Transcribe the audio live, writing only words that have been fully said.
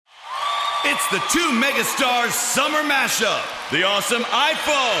It's the two megastars summer mashup, the awesome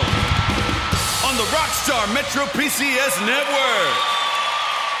iPhone on the Rockstar Metro PCS network.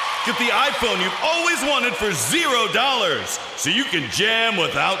 Get the iPhone you've always wanted for $0 so you can jam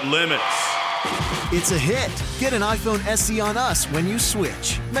without limits. It's a hit. Get an iPhone SE on us when you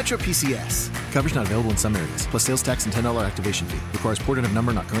switch. Metro PCS. Coverage not available in some areas, plus sales tax and $10 activation fee. Requires ported of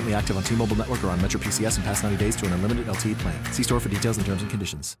number not currently active on T-Mobile network or on Metro PCS in past 90 days to an unlimited LTE plan. See store for details and terms and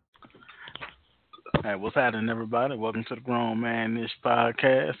conditions. Hey, what's happening, everybody? Welcome to the Grown Man-ish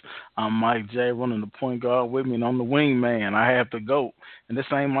podcast. I'm Mike J, running the point guard with me, and I'm the wing man. I have the GOAT. And this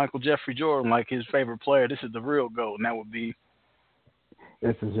ain't Michael Jeffrey Jordan, like his favorite player. This is the real GOAT, and that would be...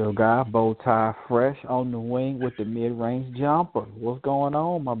 This is your guy, Bow Tie Fresh, on the wing with the mid-range jumper. What's going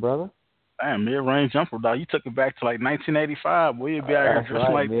on, my brother? Damn, mid-range jumper, dog. You took it back to like 1985. We'd be out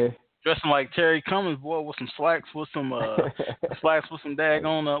here dressing like Terry Cummings, boy, with some slacks, with some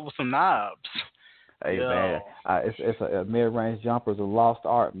daggone, with some knobs. Hey, man, it's a mid-range jumper is a lost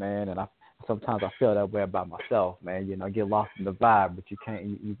art, man, and sometimes I feel that way about myself, man. You know, I get lost in the vibe, but you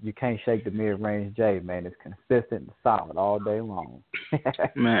can't shake the mid-range J, man. It's consistent and solid all day long.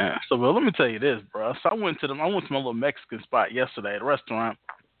 Man, so well, let me tell you this, bro. So I went to my little Mexican spot yesterday at a restaurant.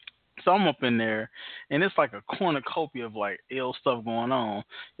 So I'm up in there, and it's like a cornucopia of, like, ill stuff going on.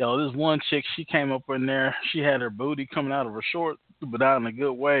 Yo, this one chick, she came up in there. She had her booty coming out of her shorts, but not in a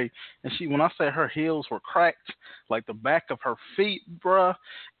good way. And when I say her heels were cracked, like the back of her feet, bruh,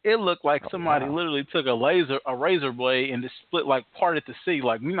 it looked like somebody literally took a razor blade and just split, like, parted the sea.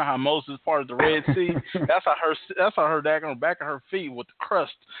 Like, you know how Moses parted the Red Sea? That's how her daggone back of her feet with the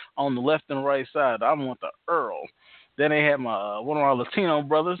crust on the left and right side. I want the Earl. Then they had one of our Latino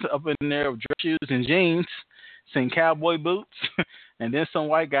brothers up in there with dress shoes and jeans, some cowboy boots, and then some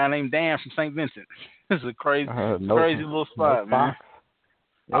white guy named Dan from St. Vincent. This is a crazy little spot, man.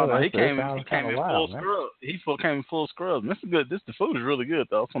 Yeah, he came in full scrub. He came in full scrub. This is good. The food is really good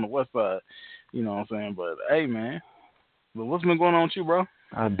though. It's on the west side. You know what I'm saying? But hey, man. But what's been going on with you, bro?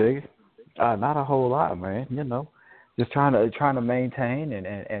 I dig it. Not a whole lot, man. You know. Just trying to maintain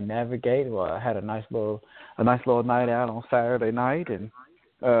and navigate. Well, I had a nice little night out on Saturday night, and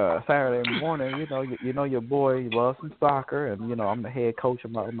Saturday morning, you know your boy loves some soccer, and I'm the head coach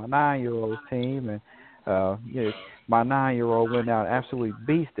of my 9-year-old's team, and my 9-year-old went out and absolutely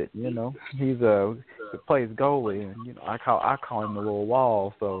beasted. He plays goalie, and I call him the little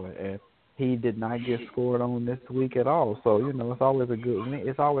wall. So and he did not get scored on this week at all. So it's always a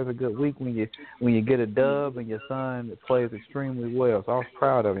good week when you get a dub and your son plays extremely well. So I was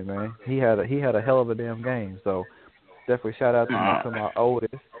proud of him, man. He had a hell of a damn game. So definitely shout out to my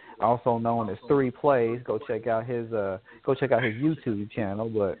oldest, also known as 3 Plays. Go check out his YouTube channel.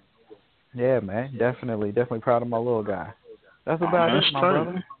 But yeah, man, definitely proud of my little guy. That's about it, my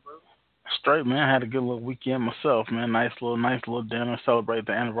brother. Straight, man. I had a good little weekend myself, man. Nice little dinner, celebrate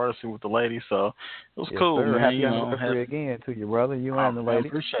the anniversary with the ladies. So it was cool, sir. man. Happy anniversary again to you, brother. You and the lady.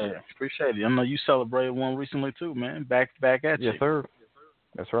 Appreciate it. I know you celebrated one recently too, man. Back at you. Yes, sir.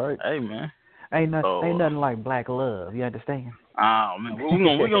 That's right. Hey, man. Ain't nothing like black love. You understand? Oh man,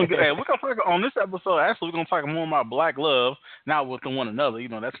 we're gonna talk on this episode. Actually, we're gonna talk more about black love, not with one another.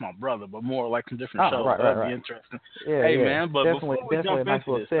 That's my brother, but more like some different shows. That'd be interesting. Yeah, hey man, but definitely a nice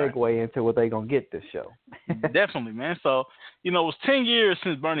little segue into what they gonna get this show. Definitely, man. So it was 10 years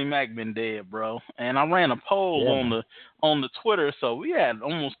since Bernie Mac been dead, bro, and I ran a poll on the Twitter. So we had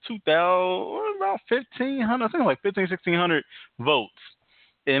almost 2,000, about 1,500, I think like 1,600 votes.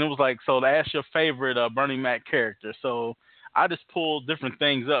 And it was like, so to ask your favorite Bernie Mac character. So I just pulled different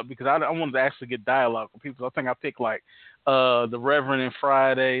things up because I wanted to actually get dialogue with people. So I think I picked like the Reverend in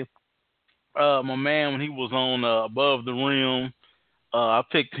Friday, my man when he was on Above the Rim. I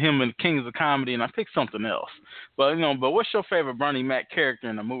picked him in Kings of Comedy, and I picked something else. But but what's your favorite Bernie Mac character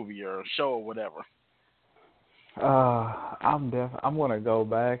in a movie or a show or whatever? I'm gonna go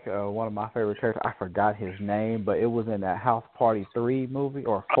back. One of my favorite characters, I forgot his name, but it was in that House Party 3 movie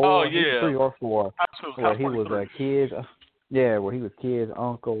or 4. Oh yeah, 3 or 4, where he was a kid. Yeah, where he was kid's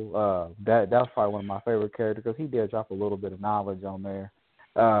uncle. That was probably one of my favorite characters because he did drop a little bit of knowledge on there,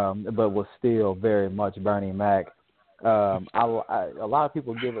 but was still very much Bernie Mac. A lot of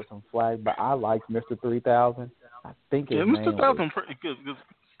people give it some flack, but I liked Mr. 3000. I think his name Mr. 3000 pretty good.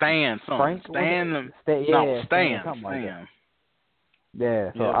 Stan.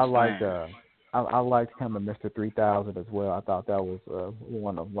 Yeah, so I liked him and Mr. 3000 as well. I thought that was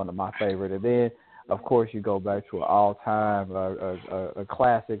one of my favorite. And then of course you go back to an all-time a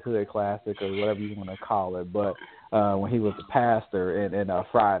classic, hood classic, or whatever you want to call it. But when he was the pastor in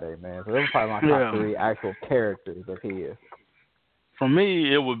Friday, man. So those are probably my top 3 actual characters of his. For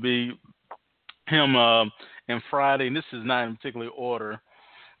me, it would be him and Friday, and this is not in particular order.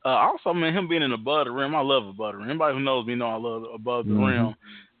 Also, man, him being in Above the Rim, I love Above the Rim. Anybody who knows me know I love Above the Rim,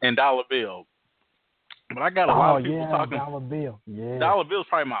 and Dollar Bill. But I got a lot of people talking. Dollar Bill. Yeah. Dollar Bill's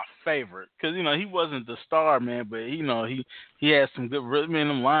probably my favorite because he wasn't the star, man, but he had some good. Man,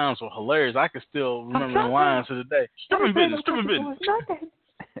 them lines were hilarious. I can still remember the lines to the day. Stupid business.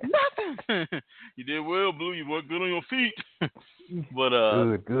 Nothing. You did well, Blue. You worked good on your feet. But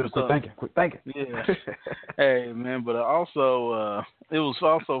good. Quit thinking. Yeah. Hey, man. But also, it was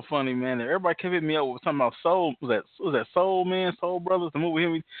also funny, man. That everybody kept hitting me up with talking about Soul. Was that Soul Man, Soul Brothers? The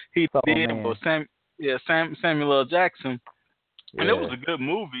movie he did with Samuel L. Jackson, and it was a good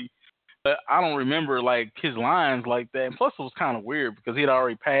movie. But I don't remember like his lines like that. And plus, it was kind of weird because he had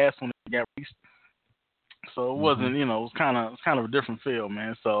already passed when it got released. So it wasn't, it was kind of a different feel,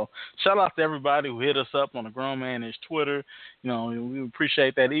 man. So shout out to everybody who hit us up on the Grown Man Ish Twitter. We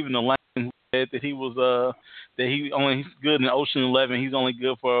appreciate that. Even the Lane who said that he was he's good in Ocean 11. He's only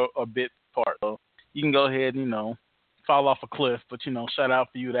good for a bit part. So you can go ahead and fall off a cliff, but shout out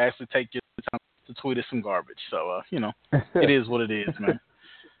for you to actually take your time to tweet us some garbage. So it is what it is, man.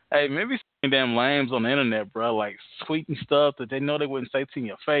 Hey, maybe some damn lames on the internet, bro, like tweeting stuff that they know they wouldn't say to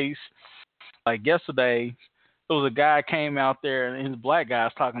your face. Like yesterday, there was a guy came out there, and his black guy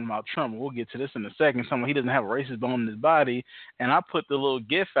was talking about Trump. We'll get to this in a second. Someone he doesn't have a racist bone in his body, and I put the little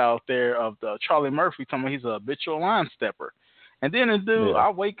gif out there of the Charlie Murphy talking about he's a habitual line stepper. And then the dude, I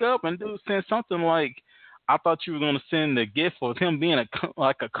wake up and dude said something like, "I thought you were going to send the gif of him being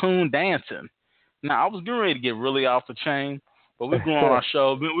like a coon dancing." Now I was getting ready to get really off the chain. But we've been growing our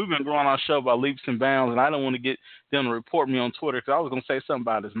show. We've been growing our show by leaps and bounds, and I don't want to get them to report me on Twitter because I was going to say something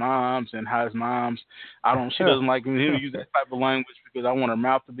about his moms and how his moms, she doesn't like me to use that type of language because I want her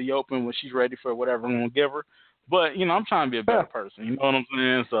mouth to be open when she's ready for whatever I'm going to give her. But I'm trying to be a better person. You know what I'm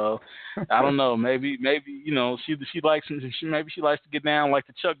saying? So I don't know. Maybe she likes to get down like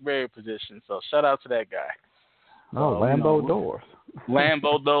the Chuck Berry position. So shout out to that guy. Lambo doors.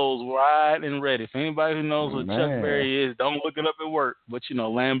 Lambo doors wide and ready. If anybody who knows what Chuck Berry is, don't look it up at work. But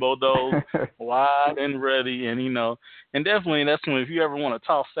Lambo doors wide and ready, and and definitely that's when if you ever want to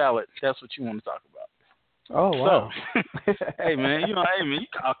toss salad, that's what you want to talk about. Oh wow! So, hey man, you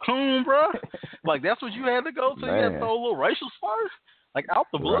a coon, bro. Like that's what you had to go to. You had to throw a little racial slurs, like out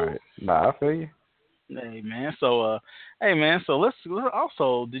the blue. Right. Nah, I feel you. Hey man, so let's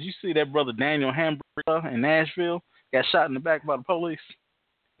also. Did you see that brother Daniel Hamburger in Nashville got shot in the back by the police?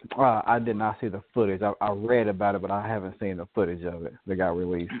 I did not see the footage. I read about it, but I haven't seen the footage of it that got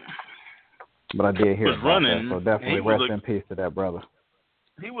released. But I did hear about that, so definitely rest in peace to that brother.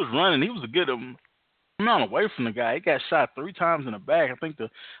 He was running. He was a good amount away from the guy. He got shot 3 times in the back. I think the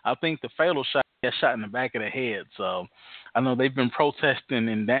fatal shot got shot in the back of the head. So I know they've been protesting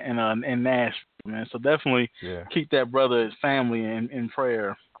in Nashville, man. So definitely keep that brother and his family in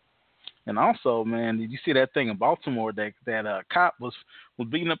prayer. And also, man, did you see that thing in Baltimore that cop was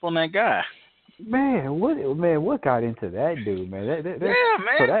beating up on that guy? Man, what got into that dude, man? Yeah,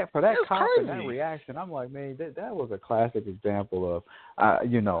 man. For that cop crazy. and that reaction, I'm like, man, that was a classic example of,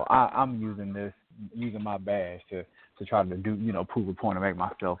 I'm using my badge to try to do, prove a point and make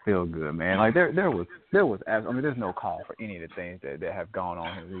myself feel good, man. Like there was, there's no call for any of the things that have gone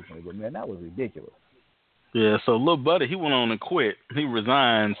on here recently, but man, that was ridiculous. Yeah, so little buddy, he went on and quit. He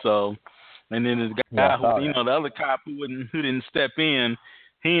resigned. So, and then this guy the other cop who didn't step in,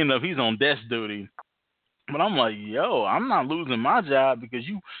 he's on desk duty. But I'm like, yo, I'm not losing my job because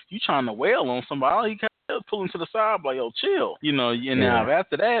you trying to wail on somebody. All he kept pulling to the side, like, yo, chill. Now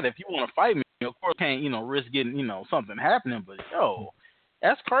after that, if you want to fight me, of course, can't risk getting something happening. But yo,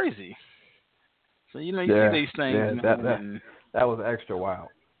 that's crazy. So you see these things. That was extra wild.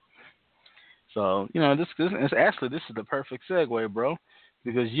 So, this is the perfect segue, bro,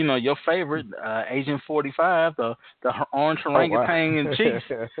 because, your favorite, Agent 45, the orange orangutan in chief,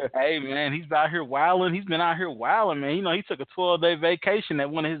 hey, man, he's out here wilding. He's been out here wilding, man. He took a 12-day vacation at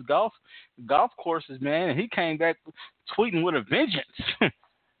one of his golf courses, man, and he came back tweeting with a vengeance.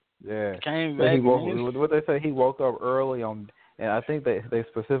 Yeah. Came back. What they say, he woke up early on, and I think they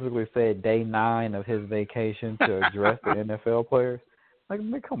specifically said day 9 of his vacation to address the NFL players. Like,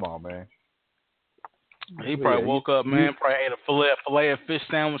 man, come on, man. He probably woke up, man, probably ate a filet of fish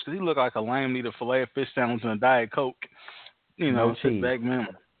sandwich because he looked like a lame need a filet of fish sandwich and a Diet Coke. No sit cheese. back, man.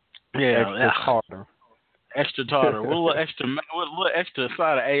 Yeah, extra tartar. a little extra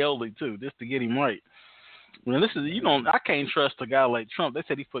side of aioli too, just to get him right. Well, this is I can't trust a guy like Trump. They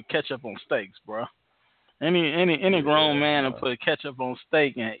said he put ketchup on steaks, bro. Any grown man will put ketchup on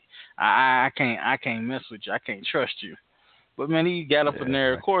steak, and I can't mess with you. I can't trust you. But man, he got up in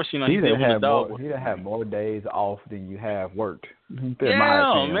there. Of course, he didn't did when the dog. He didn't have more days off than you have worked. Yeah, my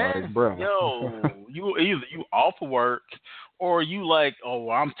opinion, man. like, bro. Yo, you either you off of work, or you like, oh,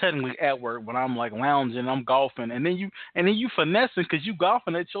 well, I'm technically at work, but I'm like lounging, I'm golfing, and then you finessing because you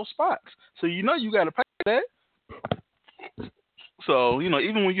golfing at your spots. So you got to pay that. So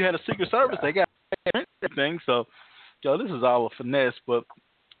even when you had a Secret Service, they got everything. So this is all a finesse. But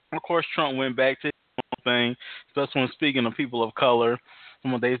of course, Trump went back to his thing, especially when speaking of people of color.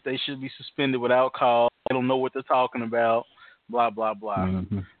 They should be suspended without cause. They don't know what they're talking about. Blah blah blah.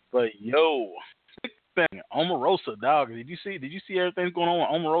 Mm-hmm. But big thing, Omarosa, dog. Did you see everything going on with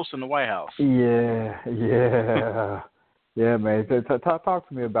Omarosa in the White House? Yeah, man. Talk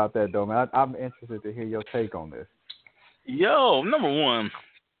to me about that, though, man. I'm interested to hear your take on this. Yo, number one,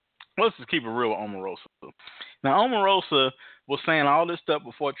 let's just keep it real with Omarosa. Now, Omarosa was saying all this stuff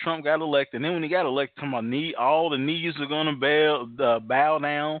before Trump got elected, and then when he got elected, talking about all the knees are going to bow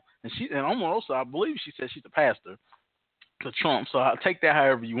down. And Omarosa, I believe she said she's the pastor to Trump, so I'll take that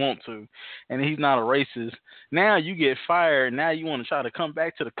however you want to. And he's not a racist. Now you get fired. Now you want to try to come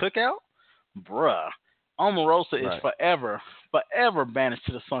back to the cookout? Bruh. Omarosa is forever banished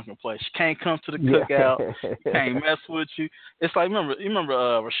to the sunken place. She can't come to the cookout. Can't mess with you. It's like, remember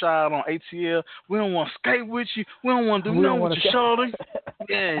Rashad on ATL? We don't want to skate with you. We don't want to do nothing with your shoulder.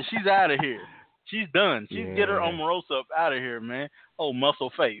 Yeah, she's out of here. She's done. Get her Omarosa up out of here, man. Oh,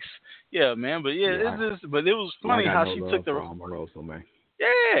 muscle face. Yeah, man. But but it was funny how she took the Omarosa, man.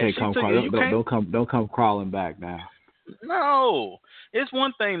 Yeah, she took it. Don't come crawling back now. No, it's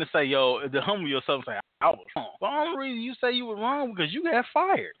one thing to say, to humble yourself and say, I was wrong. The only reason you say you were wrong because you got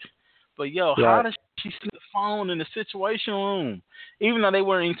fired. But, how does she sneak the phone in the Situation Room? Even though they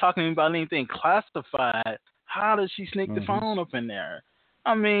weren't even talking about anything classified, how does she sneak the phone up in there?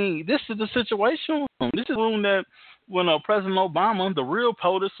 I mean, this is the Situation Room. This is the room that when President Obama, the real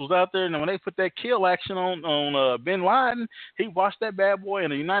POTUS, was out there, and when they put that kill action on Bin Laden, he watched that bad boy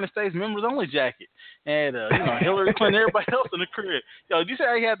in a United States members only jacket, and Hillary Clinton, everybody else in the crib. Did you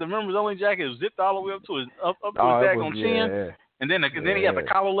say he had the members only jacket zipped all the way up to his daggone chin, and then he had the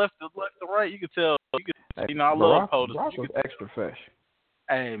collar left to right. You could tell. I love POTUS. Barack was extra fresh.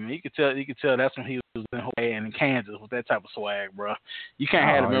 Hey man, you could tell that's when he was in Hawaii and in Kansas with that type of swag, bro. You can't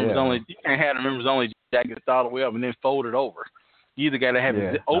have the members only. You can't have the members only jacket all the way up and then fold it over. You either got to have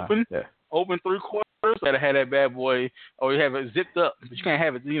it open 3/4. Got to have that bad boy, or you have it zipped up, but you can't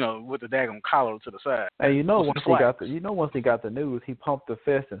have it, with the daggone collar to the side. Hey, once he got the news, he pumped the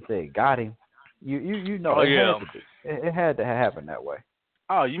fist and said, "Got him." It had to happen that way.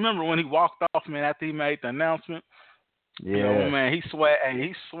 Oh, you remember when he walked off, man, after he made the announcement? Yeah, man, he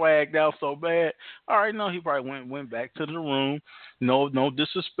swagged out so bad. All right, no, he probably went back to the room. No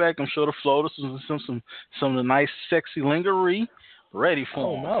disrespect. I'm sure the floaters was some of the nice, sexy lingerie ready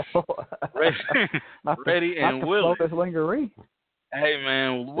for him. Oh no, ready and willing. Floaters lingerie. Hey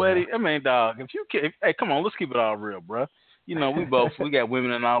man, ready. I mean, dog. Hey, come on, let's keep it all real, bro. We got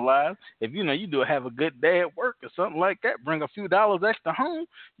women in our lives. If you have a good day at work or something like that, bring a few dollars extra home.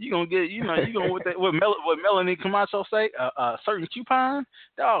 You gonna get, what Melanie Camacho say, a certain coupon.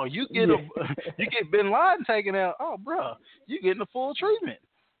 Dog, you get Bin Laden taken out. Oh, bro, you getting the full treatment.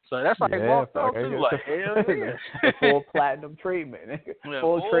 So that's like walked off too, like hell yeah. Full platinum treatment.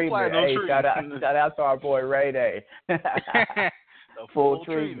 Full treatment. Hey, shout out to our boy Ray Day. Full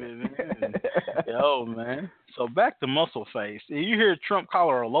treatment, man. Yo, man. So back to Muscle Face. You hear Trump call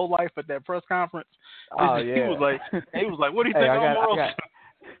her a lowlife at that press conference? Oh yeah. He was like, what do you think, Omarosa?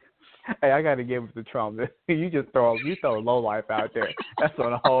 Hey, I got to give it to Trump. You throw lowlife out there. That's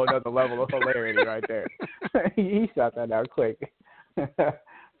on a whole other level of hilarity right there. He shot that out quick.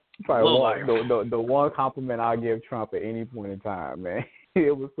 Probably the one compliment I'll give Trump at any point in time, man.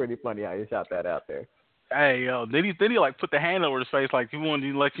 It was pretty funny how he shot that out there. Hey, yo, then he put the hand over his face like he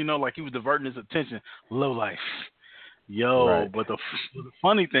wanted to let you know, like he was diverting his attention. Low life. Yo, right. But the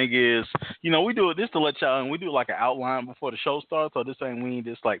funny thing is, we do it this to let y'all, and we do like an outline before the show starts, so this ain't we ain't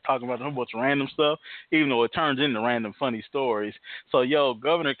just like talking about a whole bunch of random stuff, even though it turns into random funny stories. So,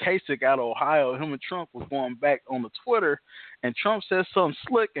 Governor Kasich out of Ohio, him and Trump was going back on the Twitter, and Trump said something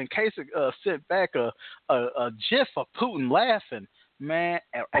slick, and Kasich sent back a gif of Putin laughing. Man,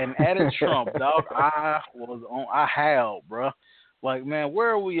 and added Trump, dog. I howled, bro. Like, man,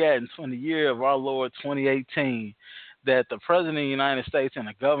 where are we at in the year of our Lord 2018 that the President of the United States and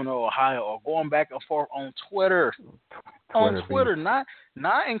the Governor of Ohio are going back and forth on Twitter? On Twitter, not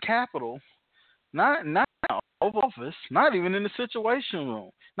in Capitol, not over office, not even in the Situation Room,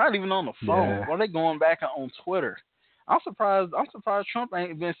 not even on the phone. Are they going back on Twitter? I'm surprised Trump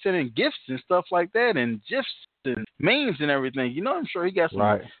ain't been sending gifts and stuff like that, and gifs and memes and everything. You know, I'm sure he got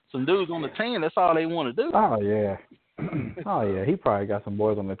some dudes on the team. That's all they want to do. Oh yeah. Oh yeah, he probably got some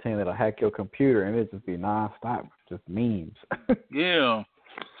boys on the team that'll hack your computer and it just be nonstop, just memes. Yeah.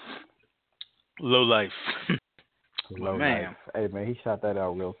 Low life. Low man. life. Hey man, he shot that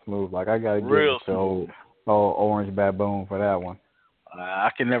out real smooth. Like I gotta give Real it to old Orange Baboon for that one. I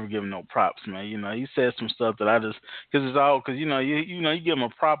can never give him no props, man. You know, he said some stuff that I just because you give him a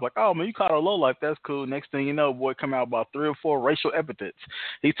prop like, oh man, you caught her low life, that's cool. Next thing you know, boy, come out about 3 or 4 racial epithets.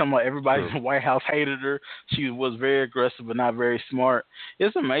 He's talking about everybody in the White House hated her. She was very aggressive but not very smart.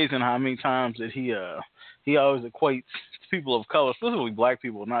 It's amazing how many times that he always equates people of color, specifically black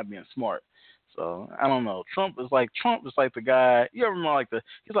people, not being smart. So I don't know. Trump is like the guy. You ever remember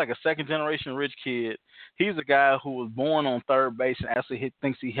he's like a second generation rich kid. He's a guy who was born on third base and actually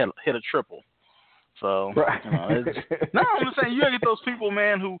thinks he hit a triple. So right. You know, I'm just saying you get those people,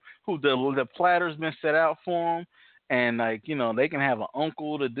 man, who the platter's been set out for them, and like you know they can have an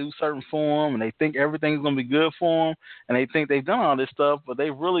uncle to do certain for them, and they think everything's gonna be good for them, and they think they've done all this stuff, but they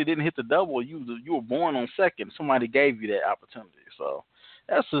really didn't hit the double. You were born on second. Somebody gave you that opportunity. So.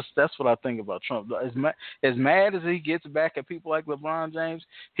 That's what I think about Trump. As mad as he gets back at people like LeBron James,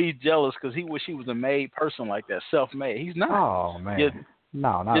 he's jealous because he wish he was a made person like that, self-made. He's not. Oh man,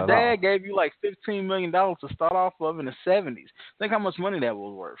 no, not your at dad all. gave you like $15 million to start off of in the '70s. Think how much money that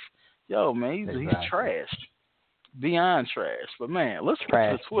was worth. Yo, man, he's trash, beyond trash. But man, let's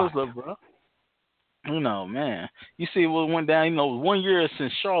get to the Twizzler, bro. You know, man. You see what went down, you know, 1 year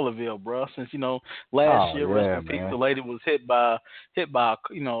since Charlottesville, bro. Since, you know, last year, rest in peace, the lady was hit by killed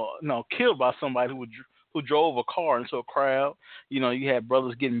by somebody who drove a car into a crowd. You know, you had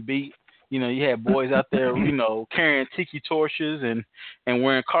brothers getting beat. You know, you had boys out there, you know, carrying tiki torches and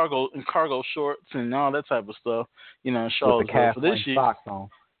wearing cargo shorts and all that type of stuff, you know, in Charlottesville. With the calf socks on.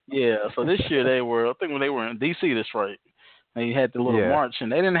 Yeah, so this year they were in D.C., that's right. And you had the little march,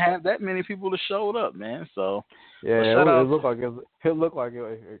 and they didn't have that many people that showed up, man. So it looked like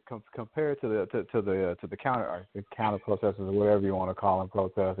it compared to the counter protesters or whatever you want to call them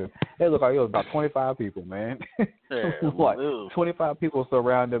protesters. It looked like it was about 25 people, man. Yeah, like 25 people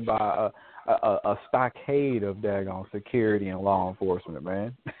surrounded by a stockade of daggone security and law enforcement,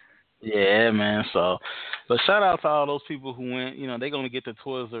 man. Yeah, man. So, but shout out to all those people who went. You know, they're gonna get the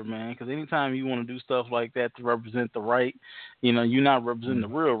Twizzler, man. Because anytime you want to do stuff like that to represent the right, you know, you're not representing the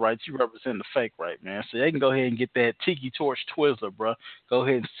real rights. You represent the fake right, man. So they can go ahead and get that Tiki Torch Twizzler, bro. Go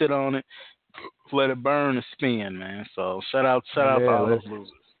ahead and sit on it, let it burn and spin, man. So shout out to all those losers.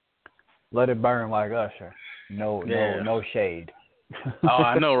 Let it burn like Usher. No shade. Oh,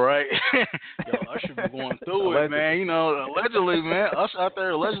 I know, right? Yo, Usher been going through it, man. You know, allegedly, man. Usher out there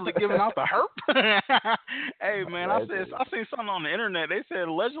allegedly giving out the herp. Hey, man, I seen something on the internet. They said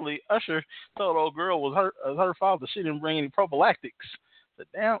allegedly Usher told old girl was her fault that she didn't bring any prophylactics. The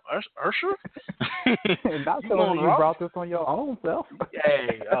damn Usher. Not telling you brought this on your own self.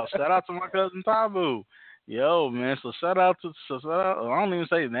 Hey, shout out to my cousin Tabu. Yo, man. So shout out. I don't even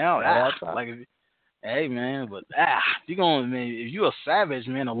say it now. Hey man, but if you a savage,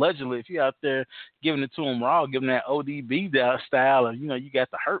 man, allegedly, if you out there giving it to them raw, giving that ODB style, and you know you got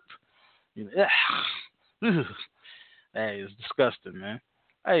the herp, hey, it's disgusting, man.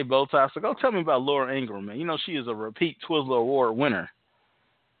 Hey, Bowtie, so go tell me about Laura Ingraham, man. You know she is a repeat Twizzler Award winner.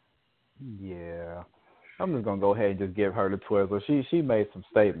 Yeah, I'm just gonna go ahead and just give her the Twizzler. She made some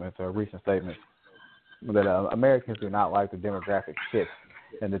statements, recent statements, that Americans do not like the demographic shifts,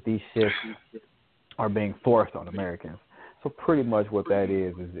 and that these shifts are being forced on Americans. So pretty much what that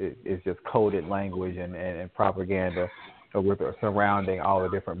is just coded language and propaganda surrounding all the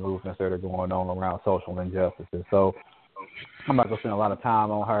different movements that are going on around social injustices. So I'm not going to spend a lot of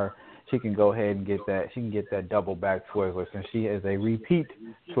time on her. She can go ahead and get that. She can get that double back Twizzler since she is a repeat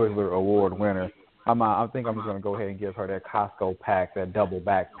Twizzler Award winner. I think I'm just going to go ahead and give her that Costco pack, that double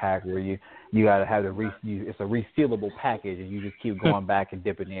back pack where you got to have it's a resealable package and you just keep going back and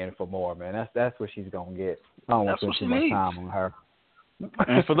dipping in for more, man. That's what she's going to get. I don't want to spend too much time on her.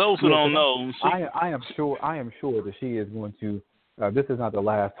 And for those who don't know, I am sure that she is going to. This is not the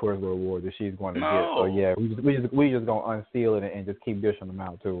last Twizzler Award that she's going to get. So yeah, we just going to unseal it and just keep dishing them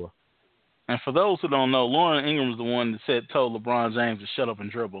out to her. And for those who don't know, Lauren Ingram's the one that told LeBron James to shut up and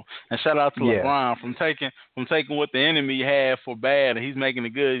dribble. And shout out to LeBron from taking what the enemy had for bad, and he's making it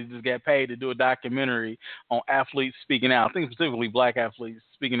good. He just got paid to do a documentary on athletes speaking out. I think specifically black athletes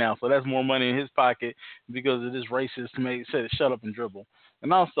speaking out. So that's more money in his pocket because of this racist said shut up and dribble.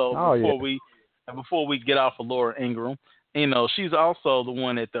 And also before we get off of Laura Ingraham, You know, she's also the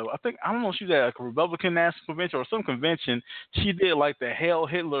one at I don't know, she was at like a Republican National Convention or some convention. She did like the Hail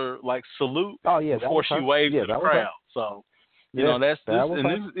Hitler like salute Oh yeah, that before was she her. waved Yeah, to the that was her. crowd. So, you Yeah, know, that's this, that was and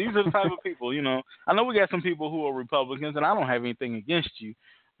her. these are the type of people. You know, I know we got some people who are Republicans, and I don't have anything against you,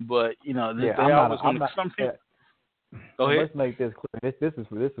 but you know, Yeah, they always want to. Some people. Go ahead. Let's make this clear.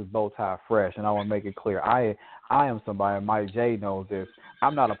 This is bow tie fresh, and I want to make it clear. I am somebody. Mike J knows this.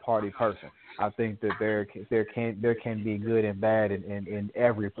 I'm not a party person. I think that there can be good and bad in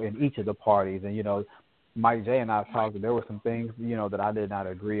each of the parties, and you know, Mike J and I talked. There were some things that I did not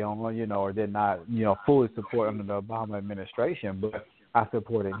agree on, or did not fully support under the Obama administration, but I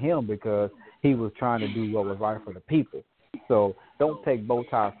supported him because he was trying to do what was right for the people. So don't take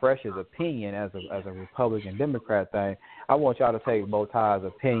Bowtie Fresh's opinion as a Republican Democrat thing. I want y'all to take Bowtie's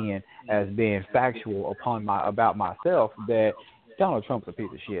opinion as being factual about myself, that Donald Trump's a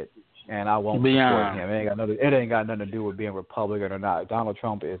piece of shit, and I won't support him. It ain't got nothing to do with being Republican or not. Donald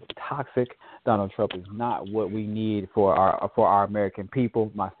Trump is toxic. Donald Trump is not what we need for our American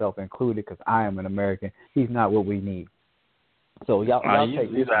people, myself included, because I am an American. He's not what we need. So y'all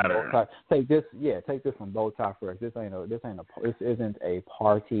take this from Bowtie. Take this from Bowtie Fresh. This isn't a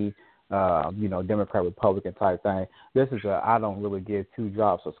party, Democrat Republican type thing. This is I don't really give two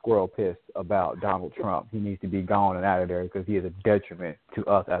drops of squirrel piss about Donald Trump. He needs to be gone and out of there because he is a detriment to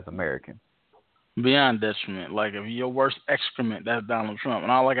us as Americans. Beyond detriment. Like, if your worst excrement, that's Donald Trump.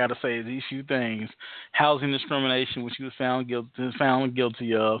 And all I got to say is these few things: housing discrimination, which he was found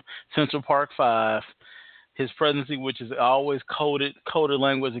guilty of; Central Park 5. His presidency, which is always coded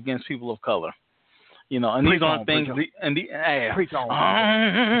language against people of color, and these aren't things. These ain't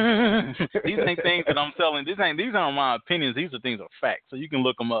things that I'm telling. These aren't my opinions. These are things of fact. So you can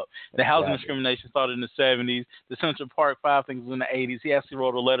look them up. The housing discrimination started in the 70s. The Central Park 5 things was in the 80s. He actually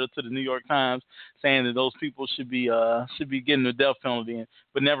wrote a letter to the New York Times saying that those people should be getting the death penalty,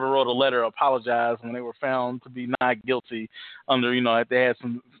 but never wrote a letter apologizing when they were found to be not guilty under if they had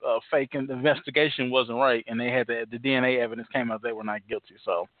some fake investigation wasn't right, and they had the DNA evidence came out they were not guilty.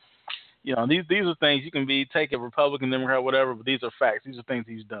 So. These are things you can take a Republican, Democrat, whatever, but these are facts. These are things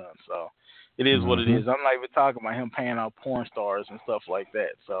he's done. So it is what it is. I'm not even talking about him paying out porn stars and stuff like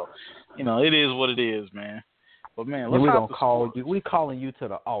that. So, it is what it is, man. But man, we're gonna call you. We calling you to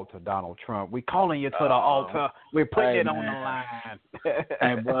the altar, Donald Trump. We calling you to the altar. We're putting it on the line.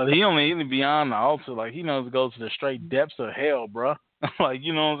 Hey, brother, he only beyond the altar. Like, he knows to go to the straight depths of hell, bro. Like,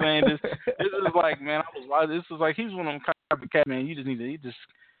 you know what I'm saying? This is like, man, this is like he's one of them copycat, man. You just need to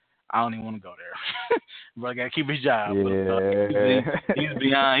I don't even want to go there. But I gotta keep his job. Yeah. He's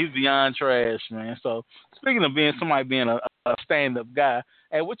beyond trash, man. So speaking of somebody being a stand-up guy,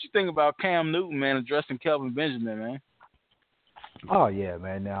 hey, what you think about Cam Newton, man, addressing Kelvin Benjamin, man? Oh yeah,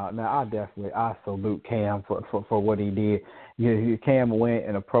 man. Now I salute Cam for what he did. Cam went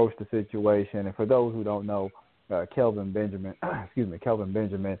and approached the situation, and for those who don't know, Kelvin Benjamin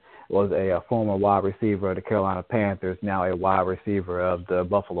was a former wide receiver of the Carolina Panthers, now a wide receiver of the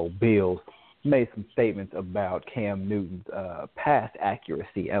Buffalo Bills. Made some statements about Cam Newton's pass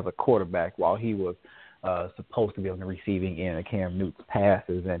accuracy as a quarterback while he was supposed to be on the receiving end of Cam Newton's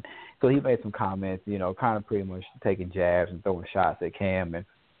passes. And so he made some comments, kind of pretty much taking jabs and throwing shots at Cam. And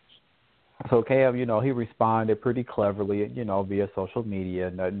so Cam, he responded pretty cleverly, via social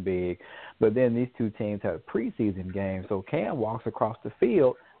media, nothing big. But then these two teams had a preseason game, so Cam walks across the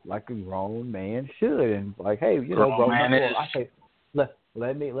field like a grown man should, and like, hey, bro,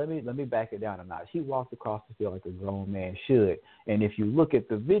 let me back it down a notch. He walked across the field like a grown man should, and if you look at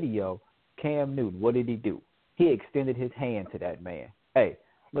the video, Cam Newton, what did he do? He extended his hand to that man. Hey,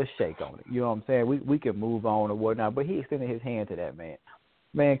 let's shake on it. You know what I'm saying? We can move on or whatnot, but he extended his hand to that man.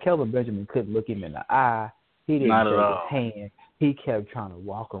 Man, Kelvin Benjamin couldn't look him in the eye. He didn't shake his hand. He kept trying to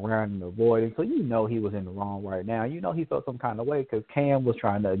walk around and avoid it. So he was in the wrong right now. He felt some kind of way because Cam was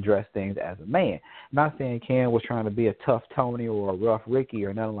trying to address things as a man. Not saying Cam was trying to be a tough Tony or a rough Ricky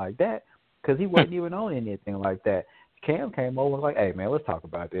or nothing like that, because he wasn't even on anything like that. Cam came over and was like, hey, man, let's talk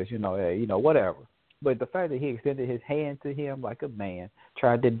about this. Whatever. But the fact that he extended his hand to him like a man,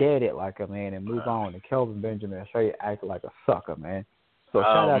 tried to dead it like a man and move on, and Kelvin Benjamin straight acted like a sucker, man. So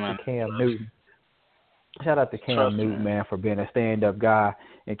shout out to Cam Newton. Shout out to Cam Newton, man, for being a stand-up guy,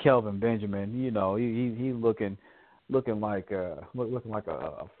 and Kelvin Benjamin. He's looking like a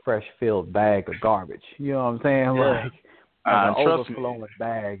fresh filled bag of garbage. You know what I'm saying? Yeah. Like an overflowing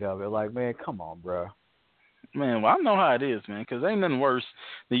bag of it. Like, man, come on, bro. Man, well, I know how it is, man, because ain't nothing worse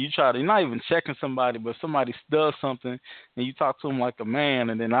than you're not even checking somebody, but somebody does something, and you talk to them like a man,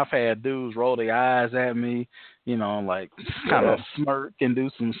 and then I've had dudes roll their eyes at me, like kind of smirk and do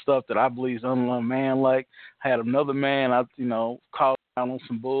some stuff that I believe is unman-like. I had another man, called out on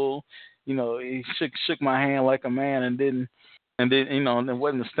some bull. He shook my hand like a man and then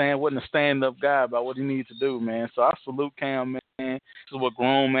wasn't a stand-up guy about what he needed to do, man. So I salute Cam, man. This is what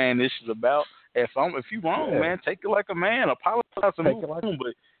grown man this is about. If you wrong, man, take it like a man. Apologize and move on.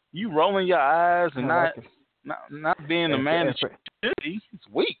 But you rolling your eyes and not being the man that you should be, it's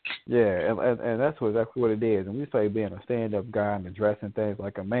weak. Yeah, and that's exactly what it is. And we say being a stand-up guy and addressing things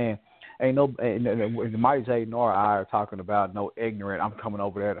like a man. Mike J nor I are talking about no ignorant, I'm coming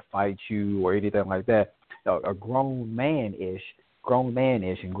over there to fight you or anything like that. A grown man-ish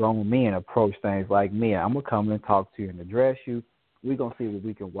and grown men approach things like men. I'm going to come and talk to you and address you. We're going to see what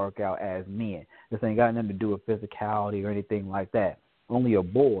we can work out as men. This ain't got nothing to do with physicality or anything like that. Only a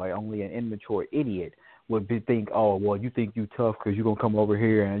boy, only an immature idiot would think, oh, well, you think you tough because you're going to come over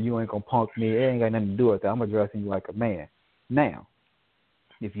here and you ain't going to punk me. It ain't got nothing to do with that. I'm addressing you like a man. Now,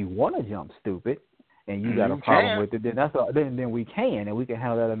 if you want to jump stupid and you got a problem with it, then we can, and we can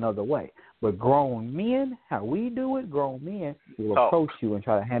handle that another way. But grown men, how we do it, grown men will approach you and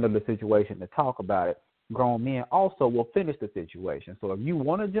try to handle the situation to talk about it. Grown men also will finish the situation. So if you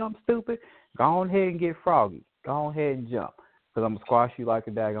want to jump stupid, go ahead and get froggy. Go ahead and jump, because I'm going to squash you like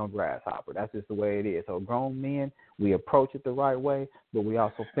a daggone grasshopper. That's just the way it is. So grown men, we approach it the right way, but we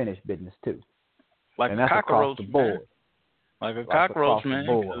also finish business too. Like and a that's cockroach, across the board. Like a cockroach,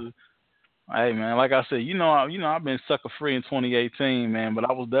 man. Hey, man, like I said, I've been sucker free in 2018, man. But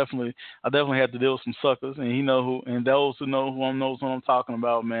I definitely had to deal with some suckers, and those who know who knows what I'm talking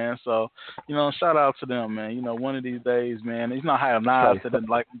about, man. So, shout out to them, man. One of these days, man. It's not how nice that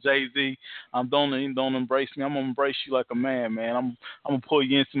like Jay-Z. Don't embrace me. I'm gonna embrace you like a man, man. I'm gonna pull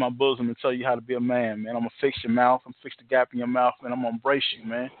you into my bosom and tell you how to be a man, man. I'm gonna fix your mouth. I'm gonna fix the gap in your mouth, and I'm gonna embrace you,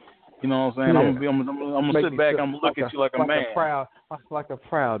 man. You know what I'm saying? Yeah. I'm gonna sit back. I'm gonna look at you like a man. Like a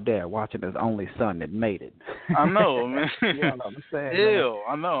proud dad watching his only son that made it. I know, man. You know what I'm saying? Yeah,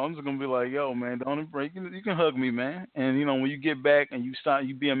 I know. I'm just gonna be like, yo, man, don't embrace. You can hug me, man. And when you get back and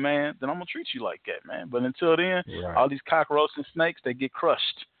you be a man, then I'm gonna treat you like that, man. But until then, all these cockroaches and snakes, they get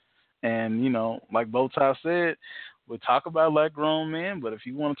crushed. And like Bowtie said, we talk about like grown men, but if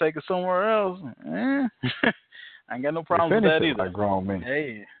you want to take it somewhere else, I ain't got no problem with that either. Like grown men.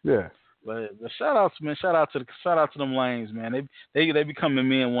 Hey. Yeah. But shout out to them lanes, man. They becoming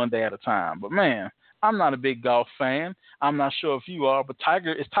men one day at a time. But man, I'm not a big golf fan. I'm not sure if you are, but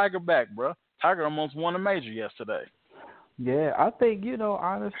is Tiger back, bro? Tiger almost won a major yesterday. Yeah, I think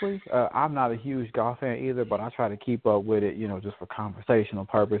honestly, I'm not a huge golf fan either, but I try to keep up with it, just for conversational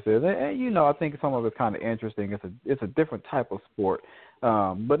purposes. And I think some of it's kind of interesting. It's a different type of sport,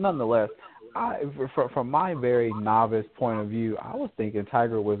 but nonetheless. From my very novice point of view, I was thinking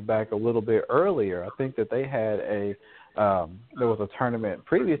Tiger was back a little bit earlier. I think that they had there was a tournament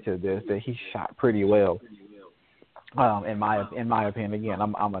previous to this that he shot pretty well. In my opinion, again,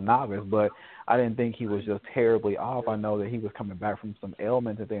 I'm a novice, but I didn't think he was just terribly off. I know that he was coming back from some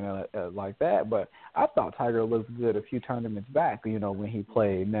ailments and things like that, but I thought Tiger looked good a few tournaments back, when he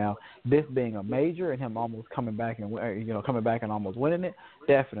played. Now, this being a major and him almost coming back and almost winning it,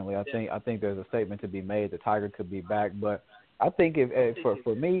 definitely, I think there's a statement to be made that Tiger could be back. But I think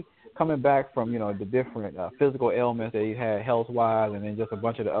for me, coming back from the different physical ailments that he had health-wise, and then just a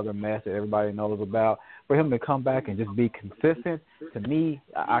bunch of the other mess that everybody knows about, for him to come back and just be consistent, to me,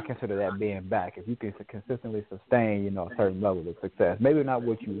 I consider that being back. If you can consistently sustain, a certain level of success, maybe not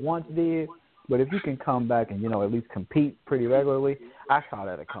what you once did, but if you can come back and at least compete pretty regularly, I call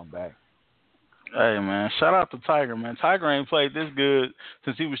that a comeback. Hey, man, shout out to Tiger, man. Tiger ain't played this good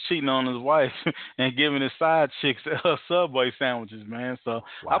since he was cheating on his wife and giving his side chicks Subway sandwiches, man. So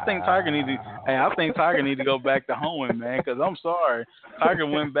wow. I think Tiger need to go back to hoeing, man, because I'm sorry. Tiger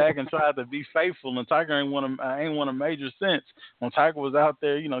went back and tried to be faithful, and Tiger ain't won a major since. When Tiger was out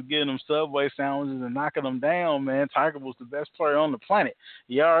there, getting them Subway sandwiches and knocking them down, man, Tiger was the best player on the planet.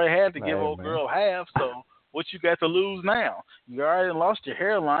 He already had to give old girl half, so what you got to lose now? You already lost your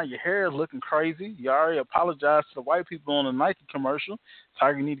hairline. Your hair is looking crazy. You already apologized to the white people on the Nike commercial.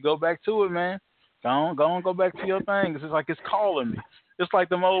 Tiger, you need to go back to it, man. Go back to your thing. It's like it's calling me. It's like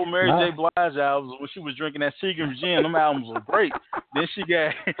them old Mary J. Blige albums when she was drinking that Seagram's Gin. Them albums were great. Then she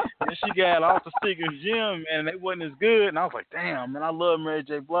got off the Seagram's Gin, man, and they wasn't as good. And I was like, damn, man, I love Mary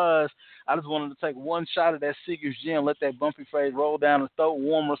J. Blige. I just wanted to take one shot of that Seagram's Gin, let that bumpy face roll down his throat,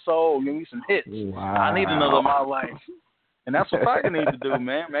 warm her soul, give me some hits. Wow. I need another in my life. And that's what Tiger needs to do,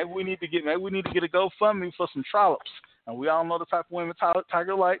 man. Maybe we need to get a GoFundMe for some trollops. And we all know the type of women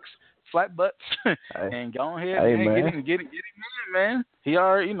Tiger likes. Flat butts, and go ahead and get him in, man. He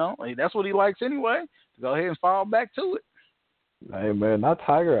already, that's what he likes anyway. go ahead and fall back to it. Hey man, not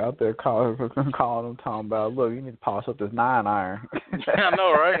Tiger out there calling him, talking about, look, you need to polish up this 9-iron. I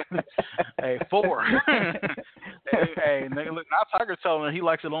know, right? Hey, 4. hey, nigga, look, now Tiger telling him he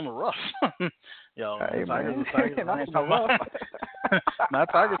likes it on the rough. Yo, hey, Tiger talking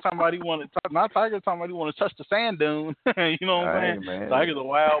about he want to touch the sand dune. You know what I'm saying? Man. Tiger's a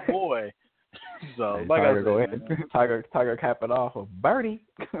wild boy. So, hey, like Tiger, I said, go ahead. Tiger cap it off with birdie.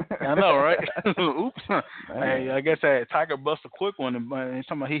 I know, right? Oops. Hey, I guess Tiger bust a quick one and talking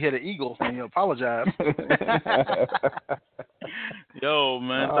about he hit an eagle and he apologized. Yo,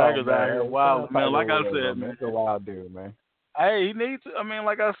 man, Tiger's out here wild, man. Like I said, man, he's a wild dude, man. Hey, he needs to. I mean,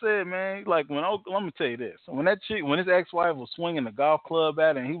 like I said, man. Like let me tell you this: when his ex-wife was swinging the golf club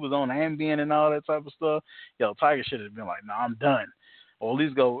at him, and he was on Ambien and all that type of stuff. Yo, Tiger should have been like, "No, I'm done." Or at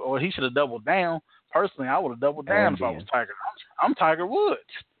least or he should have doubled down. Personally, I would have doubled down if I was Tiger. I'm Tiger Woods.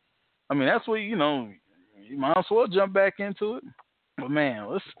 I mean, that's what you might as well jump back into it. But man, I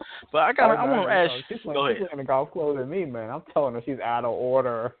want to ask. Go ahead. She's in the golf clothes than me, man. I'm telling her she's out of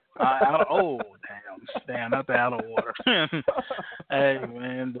order. Damn, not the out of order. Hey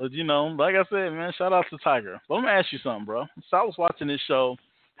man, but like I said, man, shout out to Tiger. But I'm gonna ask you something, bro. So I was watching this show.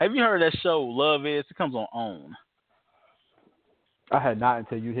 Have you heard of that show, Love Is? It comes on OWN. I had not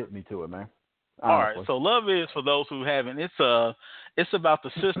until you hit me to it, man. Honestly. All right, so Love Is, for those who haven't, it's about the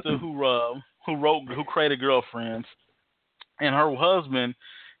sister who created Girlfriends, and her husband,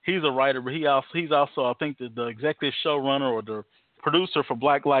 he's a writer, but he's also I think the executive showrunner or the producer for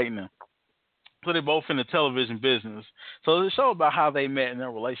Black Lightning. So they're both in the television business. So it's a show about how they met in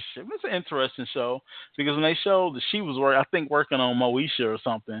their relationship. It's an interesting show because when they showed that she was working on Moesha or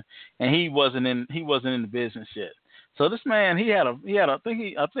something, and he wasn't in the business yet. So this man, I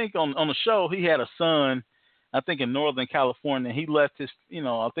think on the show he had a son, I think in Northern California. He left his,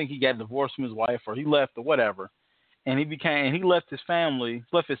 I think he got divorced from his wife or he left or whatever, and he left his son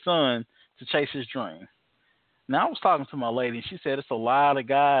to chase his dream. Now I was talking to my lady, and she said it's a lot of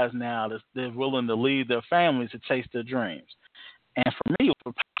guys now they're willing to leave their families to chase their dreams. And for me, it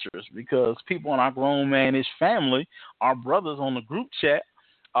was pictures because people in our grown man-ish family, our brothers on the group chat,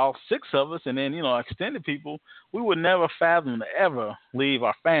 all 6 of us, and then, extended people, we would never fathom to ever leave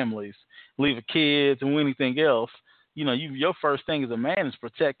our families, leave the kids and anything else. Your first thing as a man is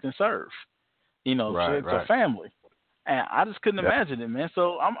protect and serve. It's a family. And I just couldn't imagine it, man.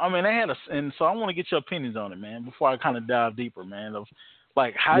 So, so I want to get your opinions on it, man, before I kind of dive deeper, man, of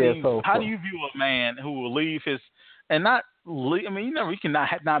like, how do you view a man who will leave his, and not leave, you can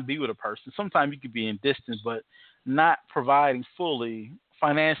not be with a person. Sometimes you could be in distance, but not providing fully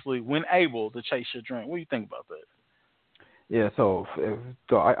financially when able to chase your dream. What do you think about that? Yeah, so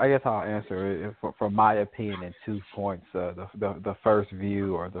I guess I'll answer it from my opinion in 2 points. The first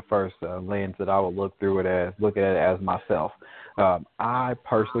view or the first lens that I would look at it as myself. I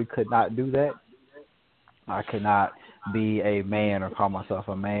personally could not do that. I could not be a man or call myself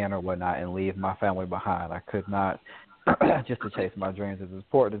a man or whatnot and leave my family behind. I could not. Just to chase my dreams, as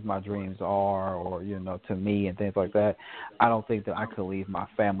important as my dreams are, or to me and things like that, I don't think that I could leave my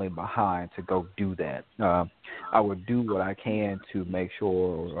family behind to go do that. I would do what I can to make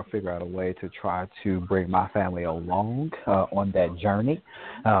sure or figure out a way to try to bring my family along on that journey,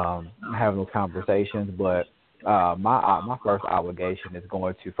 having those conversations. But my first obligation is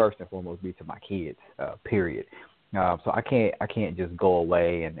going to first and foremost be to my kids. Period. So I can't just go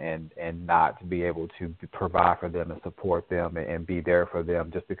away and not be able to provide for them and support them and be there for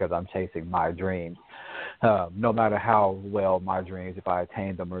them just because I'm chasing my dreams. No matter how well my dreams, if I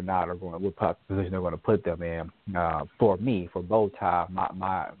attain them or not, what position they're going to put them in. For me, for both times,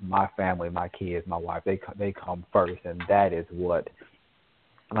 my family, my kids, my wife, they come first, and that is what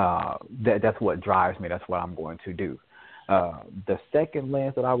that's what drives me. That's what I'm going to do. The second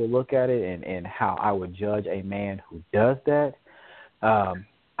lens that I would look at it and how I would judge a man who does that,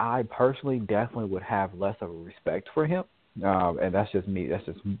 I personally definitely would have less of a respect for him. And that's just me. That's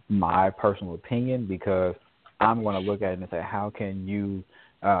just my personal opinion because I'm going to look at it and say, how can you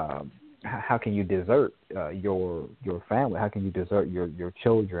desert your family? How can you desert your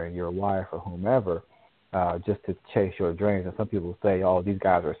children, your wife, or whomever just to chase your dreams? And some people say, oh, these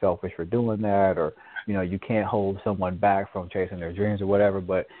guys are selfish for doing that, or you can't hold someone back from chasing their dreams or whatever.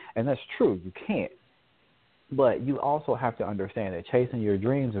 And that's true, you can't. But you also have to understand that chasing your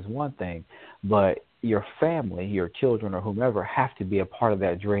dreams is one thing, but your family, your children, or whomever have to be a part of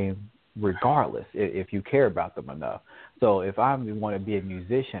that dream regardless if you care about them enough. So if I want to be a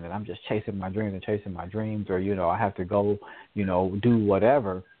musician and I'm just chasing my dreams, or I have to go, do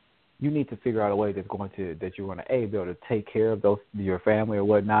whatever, you need to figure out a way that you're going to A, be able to take care of your family or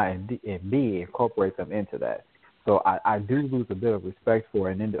whatnot, and B, incorporate them into that. So I do lose a bit of respect for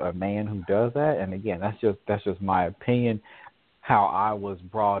a man who does that. And again, that's just my opinion, how I was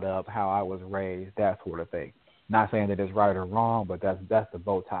brought up, how I was raised, that sort of thing. Not saying that it's right or wrong, but that's the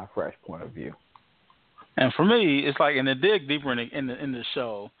Bow Tie Fresh point of view. And for me, it's like, and to dig deeper in the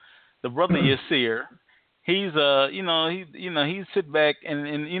show, the brother Yasir, he's he sit back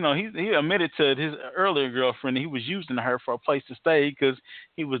and he admitted to his earlier girlfriend he was using her for a place to stay because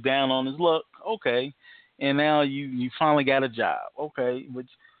he was down on his luck. Okay, and now you finally got a job. Okay,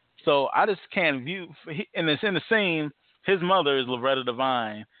 so I just can't view. And it's in the scene. His mother is Loretta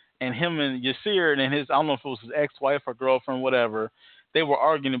Devine, and him and Yasir and his, I don't know if it was his ex-wife or girlfriend, whatever. They were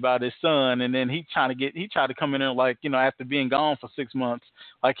arguing about his son, and then he tried to come in there like, after being gone for 6 months,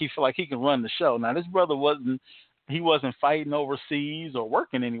 like he felt like he could run the show. Now this brother wasn't fighting overseas or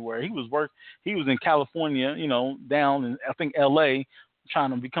working anywhere. He was in California, down in I think L.A.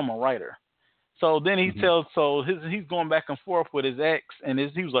 trying to become a writer. So then he he's going back and forth with his ex, and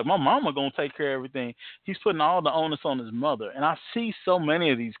he was like, my mama gonna take care of everything. He's putting all the onus on his mother, and I see so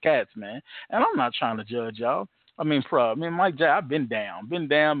many of these cats, man. And I'm not trying to judge y'all. I mean, Mike J, I've been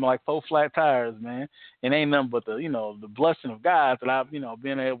down like 4 flat tires, man. And ain't nothing but the blessing of God that I've,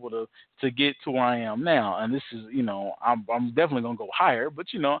 been able to get to where I am now. And this is, I'm definitely gonna go higher, but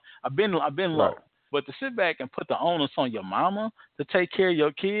I've been low. Right. But to sit back and put the onus on your mama to take care of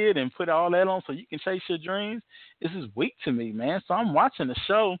your kid and put all that on so you can chase your dreams, this is weak to me, man. So I'm watching the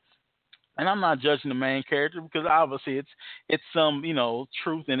show. And I'm not judging the main character because obviously it's some,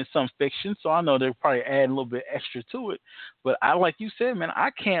 truth and it's some fiction. So I know they're probably adding a little bit extra to it. But like you said, man, I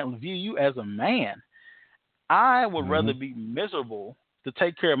can't view you as a man. I would rather be miserable to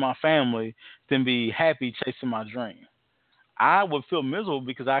take care of my family than be happy chasing my dream. I would feel miserable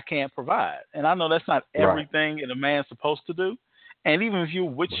because I can't provide. And I know that's not everything that a man's supposed to do. And even if you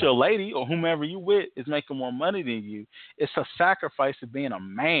with your lady or whomever you with is making more money than you, it's a sacrifice of being a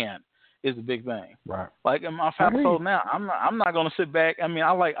man. Is a big thing, right? Like in my household now, I'm not gonna sit back. I mean, I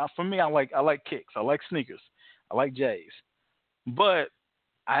like kicks, I like sneakers, I like J's, but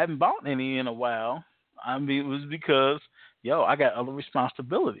I haven't bought any in a while. I mean, it was because I got other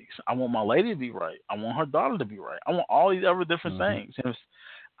responsibilities. I want my lady to be right. I want her daughter to be right. I want all these other different things. And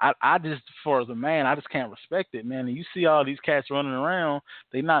I just, as a man, I just can't respect it, man. And you see all these cats running around,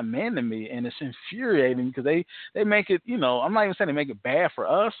 they're not men to me, and it's infuriating because they make it. I'm not even saying they make it bad for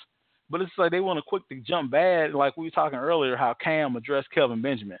us. But it's like they want to quick to jump bad, like we were talking earlier, how Cam addressed Kelvin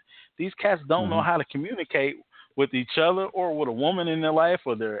Benjamin. These cats don't know how to communicate with each other or with a woman in their life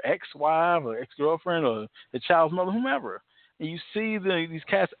or their ex-wife or ex-girlfriend or the child's mother, whomever. And you see these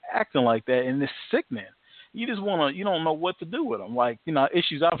cats acting like that, and it's sickening. You just you don't know what to do with them. Like,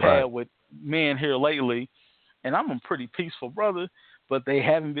 issues I've had with men here lately, and I'm a pretty peaceful brother, but they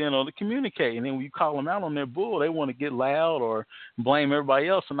haven't been able to communicate. And then when you call them out on their bull, they want to get loud or blame everybody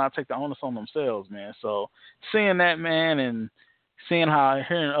else and not take the onus on themselves, man. So seeing that, man, and hearing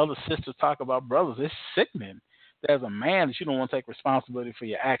other sisters talk about brothers, it's sickening. As a man, that you don't want to take responsibility for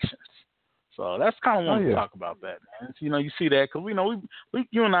your actions. So that's kind of wanting to talk about that, man. You see that because we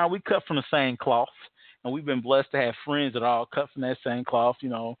you and I, we cut from the same cloth, and we've been blessed to have friends that are all cut from that same cloth.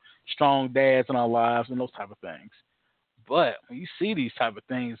 Strong dads in our lives and those type of things. But when you see these type of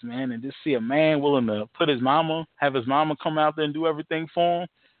things, man, and just see a man willing to have his mama come out there and do everything for him,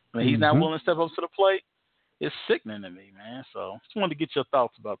 and he's not willing to step up to the plate, it's sickening to me, man. So just wanted to get your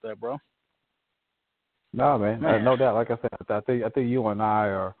thoughts about that, bro. No, man. No doubt. Like I said, I think you and I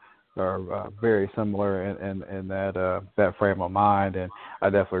are very similar in that frame of mind, and I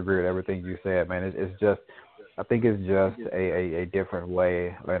definitely agree with everything you said, man. I think it's just a different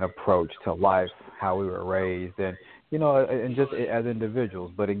way, an approach to life, how we were raised, and and just as individuals.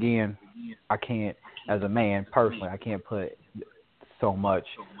 But again, I can't, as a man personally, I can't put so much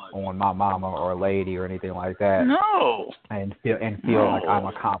on my mama or lady or anything like that. No. And feel like I'm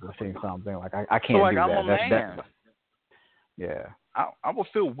accomplishing something. Like I can't so like do I'm that. A man. Yeah. I would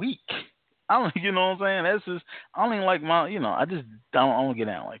feel weak. I don't, you know what I'm saying? That's just, I don't even like I just don't get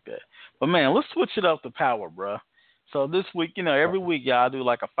down like that. But man, let's switch it up to power, bro. So this week, every week, y'all, I do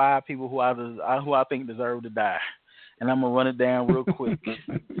like 5 people who I think deserve to die. And I'm going to run it down real quick.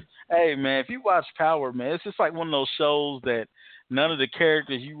 Hey, man, if you watch Power, man, it's just like one of those shows that none of the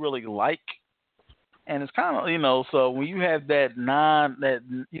characters you really like. And it's kind of, so when you have that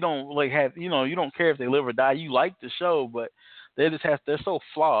you don't really have, you don't care if they live or die. You like the show, but they're so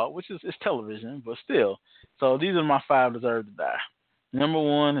flawed, which is television, but still. So these are my 5 deserve to die. Number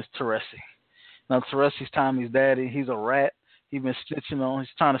 1 is Teresi. Now, Teresi's Tommy's daddy, he's a rat. He's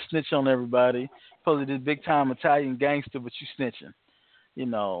trying to snitch on everybody. Supposedly this big time Italian gangster, but you snitching.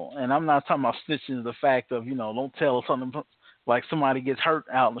 And I'm not talking about snitching to the fact of, don't tell something like somebody gets hurt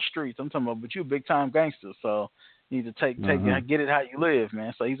out in the streets. I'm talking about, but you're a big time gangster, so you need to get it how you live,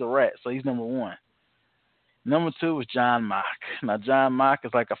 man. So he's a rat. So he's number one. Number two is John Mock. Now John Mock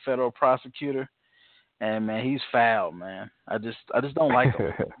is like a federal prosecutor, and man, he's foul, man. I just don't like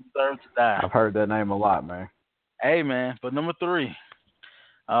him. He deserves to die. I've heard that name a lot, man. Hey, man, but number three,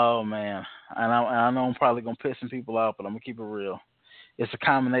 oh man, and I know I'm probably gonna piss some people off, but I'm gonna keep it real. It's a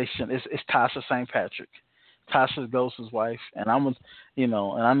combination. It's Tasha St. Patrick. Tasha's Ghost's wife, and and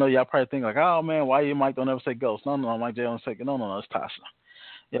I know y'all probably think like, oh man, why you Mike don't ever say Ghost? No, Mike J don't say no, it's Tasha.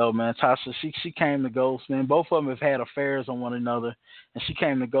 Yo, man, Tasha, she came to Ghost, man. Both of them have had affairs on one another, and she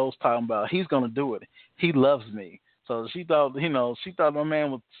came to Ghost talking about he's gonna do it. He loves me. So she thought my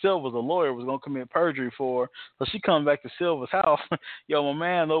man with Silver's a lawyer was gonna commit perjury for her. So she comes back to Silver's house. Yo, my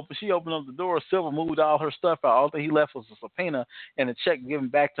man she opened up the door. Silver moved all her stuff out. All that he left was a subpoena and a check given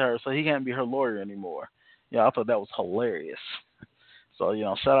back to her, so he can't be her lawyer anymore. Yeah, I thought that was hilarious. So,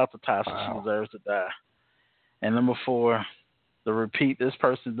 shout out to Tasha. Wow. She deserves to die. And number four, to repeat, this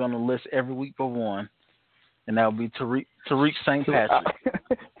person's on the list every week but one, and that would be Tariq St. Patrick.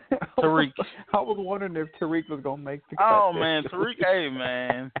 Tariq. I was wondering if Tariq was going to make the cut. Oh, man, Tariq, hey,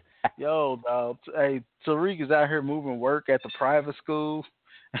 man. Yo, dog. Hey, Tariq is out here moving work at the private school.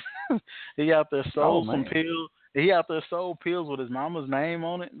 He out there sold some pills. He out there sold pills with his mama's name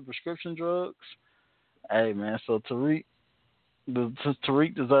on it, prescription drugs. Hey, man, so Tariq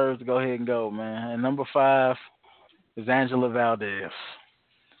deserves to go ahead and go, man. And number five is Angela Valdez.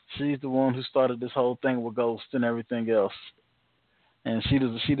 She's the one who started this whole thing with Ghost and everything else. And she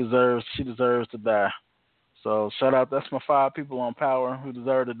deserves to die. So shout out, that's my five people on Power who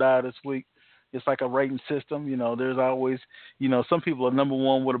deserve to die this week. It's like a rating system. There's always, some people are number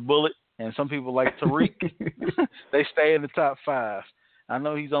one with a bullet, and some people like Tariq, they stay in the top five. I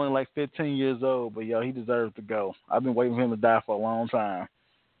know he's only like 15 years old, but he deserves to go. I've been waiting for him to die for a long time.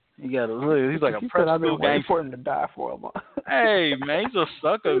 He's like a prep I've been school waiting gangster. for him to die for a long. Hey man, he's a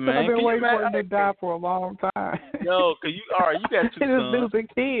sucker, man. I've been waiting for him to die for a long time. Yo, you got two sons. This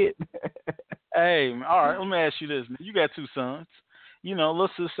kid. Hey, all right. Let me ask you this, man. You got two sons.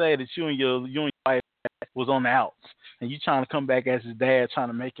 Let's just say that you and your wife was on the outs, and you trying to come back as his dad, trying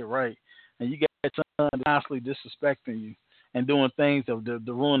to make it right, and you got your son constantly disrespecting you and doing things to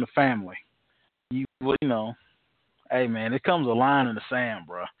ruin the family. Hey man, it comes a line in the sand,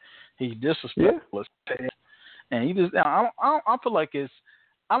 bro. He's disrespectful, and he just. I feel like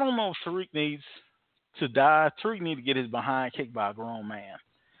I don't know if Tariq needs to die. Tariq needs to get his behind kicked by a grown man.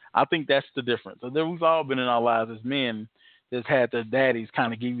 I think that's the difference. So we've all been in our lives as men that's had their daddies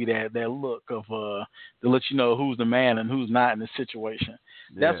kind of give you that look of to let you know who's the man and who's not in the situation.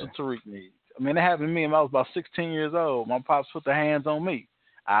 That's what Tariq needs. I mean, it happened to me when I was about 16 years old. My pops put their hands on me.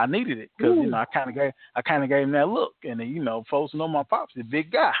 I needed it because I kind of gave him that look, and folks know my pops, the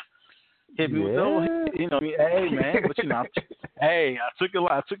big guy, hit me with those. Hey man, but hey, I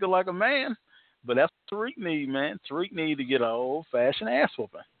took it like a man. But that's what Tariq need, man. Tariq need to get an old fashioned ass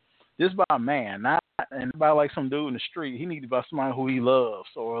whooping. Just by a man, not by like some dude in the street. He needs to by somebody who he loves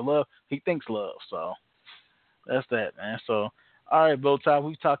or he thinks loves. So that's that, man. So all right, Bowtie,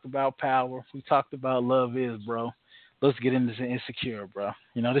 we talked about Power. We talked about Love Is, bro. Let's get into Insecure, bro.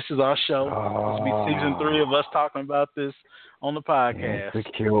 This is our show. This will be season 3 of us talking about this on the podcast.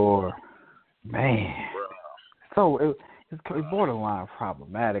 Insecure. Man. Bro. So it's borderline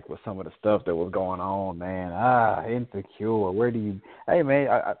problematic with some of the stuff that was going on, man. Insecure. Where do you... Hey, man,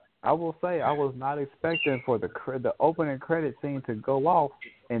 I will say I was not expecting for the opening credit scene to go off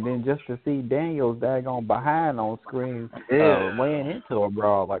and then just to see Daniel's daggone behind on screen weighing into a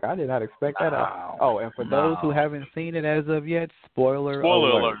brawl. Like, I did not expect that. And for those who haven't seen it as of yet, spoiler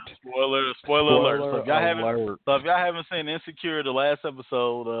alert. Spoiler alert. So if y'all haven't seen Insecure, the last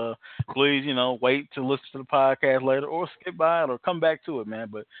episode, please, wait to listen to the podcast later or skip by it or come back to it, man.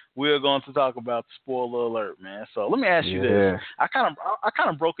 But we're going to talk about the spoiler alert, man. So let me ask you this. I kind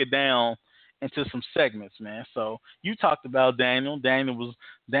of broke it down into some segments, man. So you talked about Daniel. Daniel was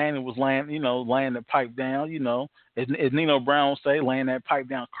laying that pipe down, as Nino Brown would say, laying that pipe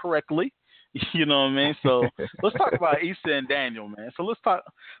down correctly. You know what I mean? So let's talk about Issa and Daniel, man. So let's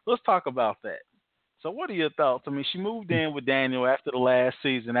talk about that. So what are your thoughts? I mean, she moved in with Daniel after the last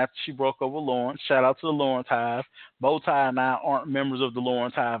season, after she broke up with Lawrence. Shout out to the Lawrence Hive. Bowtie and I aren't members of the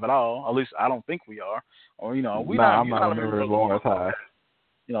Lawrence Hive at all. At least I don't think we are. Or, I'm not a member of the Lawrence Hive.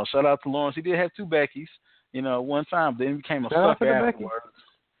 Shout out to Lawrence. He did have 2 Beckys, one time. Then he became a sucker afterwards.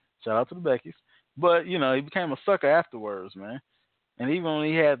 Shout out to the Beckys. But he became a sucker afterwards, man. And even when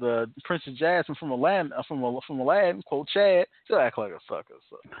he had the Princess Jasmine from Aladdin, quote Chad, still act like a sucker.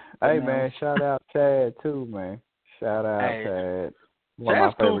 So, hey man, shout out Chad too, man. Shout out Chad. One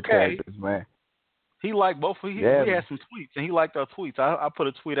of my favorite characters, man. He liked both. We had some tweets, and he liked our tweets. I put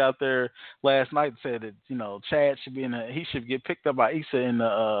a tweet out there last night that said that Chad should be he should get picked up by Issa in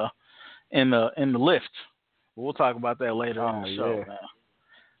the lift. We'll talk about that later on the show. Now.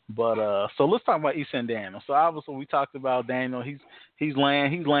 But so let's talk about Issa and Daniel. So obviously we talked about Daniel. He's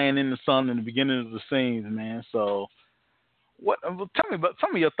laying in the sun in the beginning of the scenes, man. So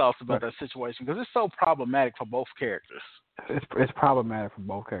tell me your thoughts about that situation, because it's so problematic for both characters. It's problematic for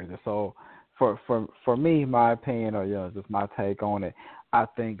both characters. So for me, my opinion, or just my take on it, I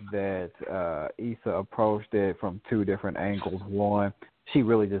think that Issa approached it from two different angles. One, she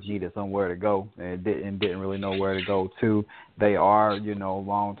really just needed somewhere to go and didn't really know where to go to. They are,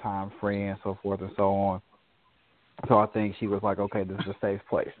 longtime friends, so forth and so on. So I think she was like, okay, this is a safe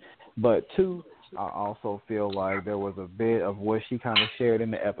place. But two, I also feel like there was a bit of what she kind of shared in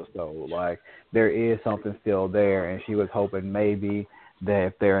the episode. Like, there is something still there, and she was hoping maybe that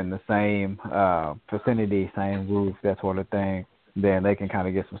if they're in the same vicinity, same roof, that sort of thing, then they can kind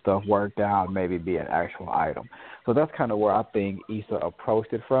of get some stuff worked out, maybe be an actual item. So that's kind of where I think Issa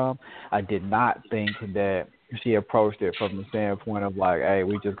approached it from. I did not think that she approached it from the standpoint of like, hey,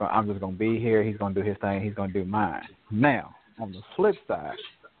 I'm just gonna be here. He's gonna do his thing. He's gonna do mine. Now, on the flip side,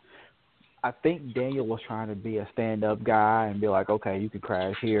 I think Daniel was trying to be a stand-up guy and be like, okay, you can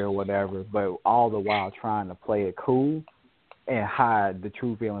crash here or whatever, but all the while trying to play it cool and hide the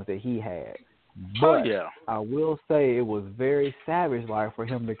true feelings that he had. But I will say it was very savage-like for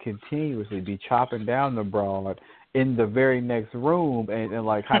him to continuously be chopping down the broad in the very next room and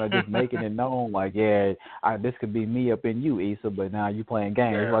like kind of just making it known, like, this could be me up in you, Issa, but now you playing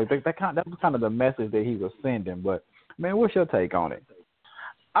games. Yeah. Like that was kind of the message that he was sending. But man, what's your take on it?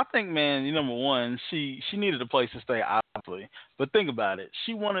 I think, man, number one, she needed a place to stay, obviously. But think about it.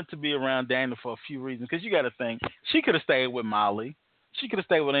 She wanted to be around Daniel for a few reasons, because you got to think she could have stayed with Molly. She could have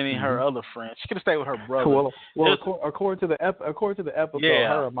stayed with any of her other friends. She could have stayed with her brother. Well, according to the episode,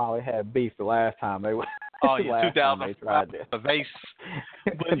 her and Molly had beef the last time they were. Oh yeah, 2005. The vase.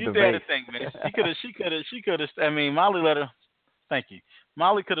 But you got to think, man. She could have. I mean, Molly let her. Thank you.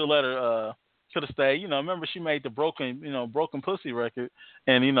 Molly could have let her. Could have stayed. Remember she made the broken pussy record,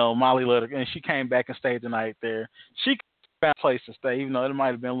 and Molly let her, and she came back and stayed the night there. She could have found a place to stay, even though it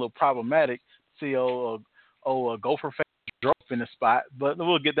might have been a little problematic to see Gopher face drop in the spot, but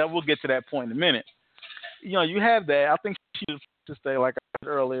we'll get to that point in a minute. You have that. I think she should stay, like I said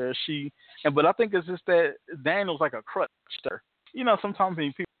earlier. But I think it's just that Daniel's like a crutcher. Sometimes when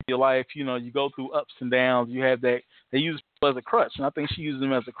people in your life, you go through ups and downs. You have that. They use people as a crutch, and I think she uses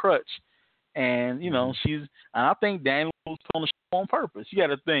him as a crutch. And I think Daniel was put on the show on purpose. You got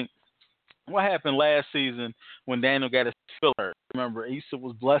to think what happened last season when Daniel got his filler. Remember, Issa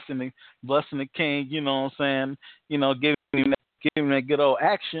was blessing the king. You know what I'm saying? Giving him that good old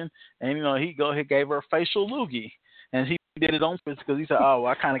action, and he gave her a facial loogie, and he did it on purpose because he said, "Oh,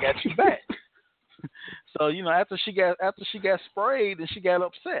 I kind of got you back." So after she got sprayed, and she got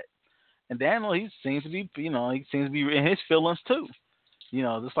upset, and Daniel he seems to be in his feelings too.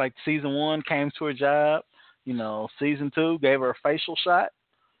 Just like season 1 came to her job, season 2 gave her a facial shot,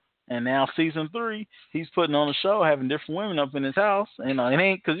 and now season 3 he's putting on a show, having different women up in his house. It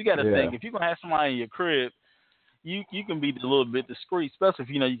ain't, because you got to think, if you're gonna have somebody in your crib, you can be a little bit discreet, especially if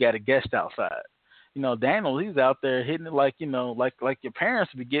you got a guest outside. Daniel, he's out there hitting it like like your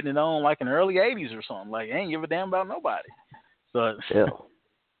parents be getting it on like in the early '80s or something. Like, ain't give a damn about nobody. So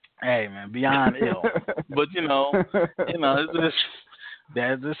hey man, beyond ill. But it's just.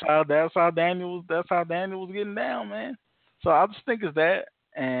 That's how Daniel was getting down, man. So I just think it's that,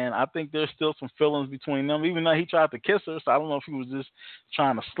 and I think there's still some feelings between them, even though he tried to kiss her. So I don't know if he was just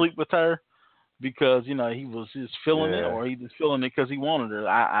trying to sleep with her because he was just feeling it, or he just feeling it because he wanted her.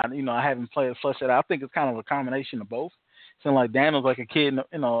 I haven't fleshed that out. I think it's kind of a combination of both. Seems like Daniel's like a kid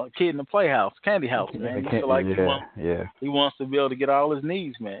in the playhouse, candy house, man. He feel like he wants to be able to get all his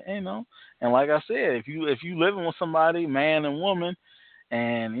needs met, And like I said, if you living with somebody, man and woman.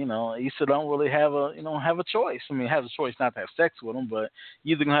 And Issa don't really have a choice. I mean, has a choice not to have sex with him, but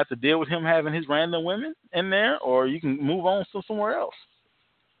you're either gonna have to deal with him having his random women in there, or you can move on to somewhere else.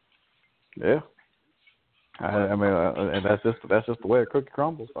 Yeah, I mean, and that's just the way a cookie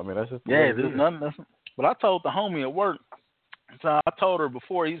crumbles. I mean, that's just the way there's nothing. But I told the homie at work. So I told her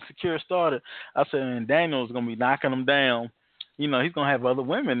before Secure started. I said, "Man, Daniel's gonna be knocking him down. He's gonna have other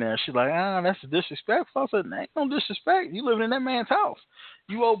women there." She's like, "That's disrespectful." I said, "Ain't no disrespect. You living in that man's house.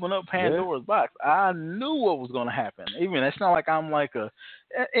 You open up Pandora's box. I knew what was going to happen. Even it's not like I'm like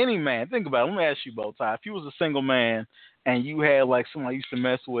any man. Think about it. Let me ask you both, Ty. If you was a single man and you had like somebody you used to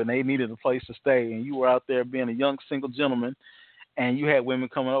mess with and they needed a place to stay and you were out there being a young single gentleman and you had women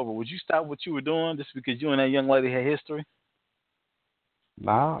coming over, would you stop what you were doing just because you and that young lady had history?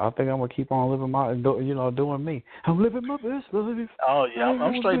 Nah, I think I'm gonna keep on living doing me. I'm living my best life. Oh yeah,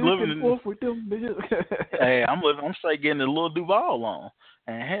 I'm straight living. With them bitches. Hey, I'm straight getting a little Duval on.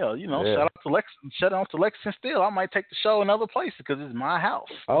 And hell, shout out to Lexington Steel. I might take the show in other places because it's my house.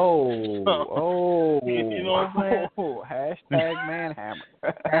 You know what I'm saying? Hashtag manhammer.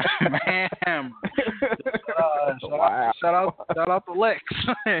 Manhammer. Shout out to Lex.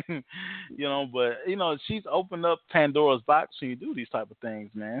 But she's opened up Pandora's box when you do these type of things,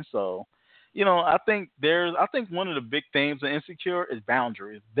 man. So, I think one of the big themes of Insecure is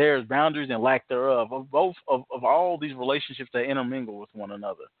boundaries. There's boundaries and lack thereof of both of all these relationships that intermingle with one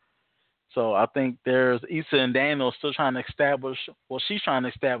another. So I think there's Issa and Daniel still trying to establish. Well, she's trying to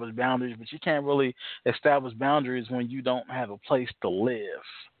establish boundaries, but you can't really establish boundaries when you don't have a place to live.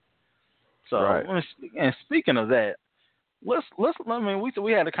 So, right. And speaking of that, we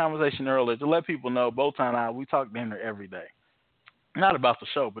had a conversation earlier to let people know. Botan and I, we talk dinner every day. Not about the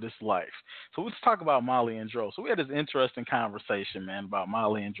show, but it's life. So let's talk about Molly and Dro. So we had this interesting conversation, man, about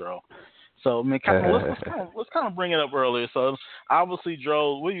Molly and Dro. So I mean, let's kind of bring it up earlier. So obviously,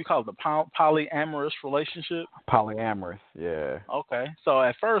 Dro, what do you call it? The polyamorous relationship? Polyamorous, yeah. Okay. So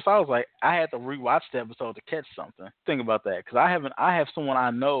at first, I was like, I had to rewatch the episode to catch something. Think about that, because I have someone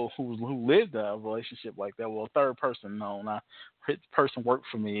I know who lived a relationship like that. Well, a third person known. The person worked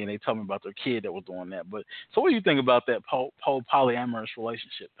for me, and they told me about their kid that was doing that. But so, what do you think about that polyamorous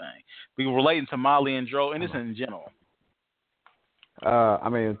relationship thing? We relating to Molly and Dro, and it's in general.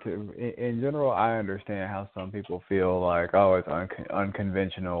 In general, I understand how some people feel like, oh, it's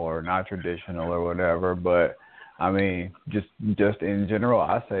unconventional or not traditional or whatever. But I mean, just in general,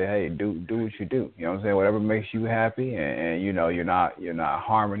 I say, hey, do what you do. You know what I'm saying? Whatever makes you happy, and you're not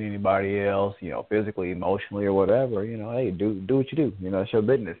harming anybody else, physically, emotionally, or whatever. Hey, do what you do. It's your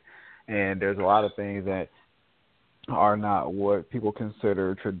business. And there's a lot of things that are not what people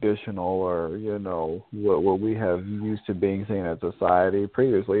consider traditional or, what we have used to being seen as society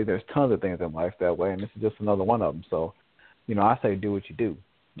previously. There's tons of things in life that way, and this is just another one of them. So, I say do what you do.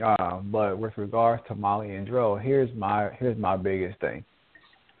 But with regards to Molly and Dro, here's my biggest thing.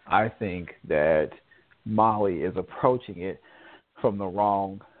 I think that Molly is approaching it from the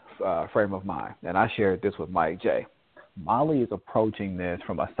wrong frame of mind. And I shared this with Mike J. Molly is approaching this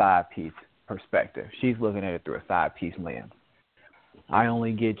from a side piece perspective. She's looking at it through a side piece lens. I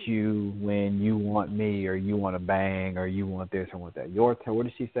only get you when you want me, or you want to bang, or you want this or want that. What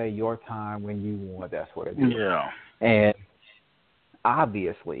did she say? Your time when you want. That's what it is. Yeah. And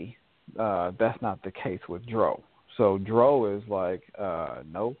obviously, that's not the case with Dro. So Dro is like,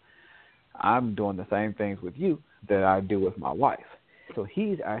 no, I'm doing the same things with you that I do with my wife. So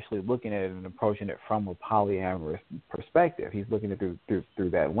he's actually looking at it and approaching it from a polyamorous perspective. He's looking at it through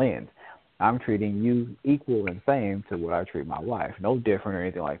that lens. I'm treating you equal and same to what I treat my wife, no different or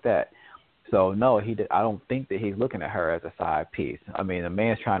anything like that. So no, I don't think that he's looking at her as a side piece. I mean, the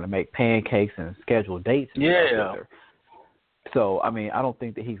man's trying to make pancakes and schedule dates and stuff with her. So I mean, I don't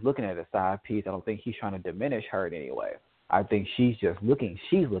think that he's looking at a side piece. I don't think he's trying to diminish her in any way. I think she's looking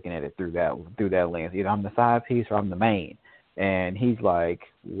at it through that lens. Either I'm the side piece or I'm the main. And he's like,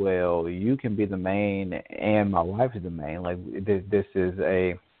 well, you can be the main and my wife is the main. Like this is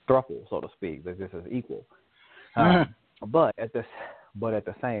a throuple, so to speak. This is equal. But at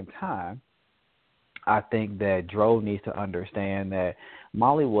the same time, I think that Dro needs to understand that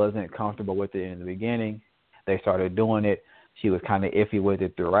Molly wasn't comfortable with it in the beginning. They started doing it. She was kind of iffy with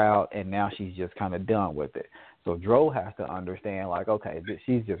it throughout, and now she's just kind of done with it. So Dro has to understand, like, okay,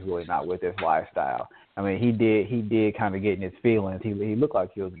 she's just really not with this lifestyle. I mean, he did kind of get in his feelings. He looked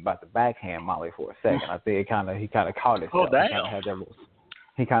like he was about to backhand Molly for a second. I think he kind of caught himself. Oh, damn.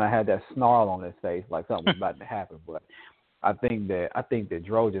 He kind of had that snarl on his face, like something was about to happen. But I think that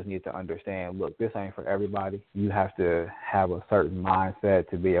Dro just needs to understand, look, this ain't for everybody. You have to have a certain mindset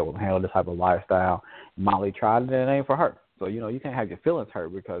to be able to handle this type of lifestyle. Molly tried it, and it ain't for her. So, you can't have your feelings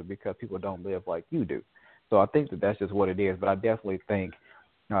hurt because people don't live like you do. So I think that that's just what it is. But I definitely think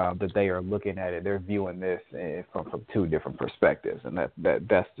that they are looking at it. They're viewing this from two different perspectives, and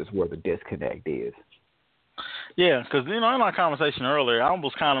that's just where the disconnect is. Yeah, because in our conversation earlier, I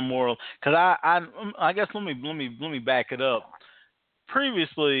was kind of more because I guess let me back it up.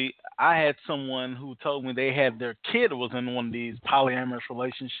 Previously, I had someone who told me they had their kid was in one of these polyamorous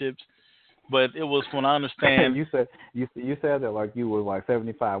relationships, But it was when I understand. you said that like you were like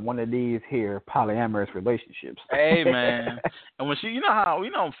 75. One of these here polyamorous relationships. Hey man, and when you know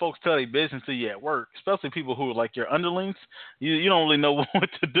how folks tell their business to you at work, especially people who are like your underlings, you don't really know what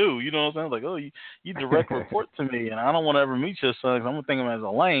to do. You know what I'm saying? Like, oh, you direct report to me, and I don't want to ever meet your son because I'm gonna think of him as a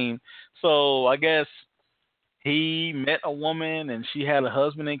lame. So I guess he met a woman and she had a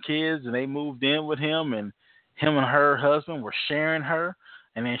husband and kids, and they moved in with him, and him and her husband were sharing her.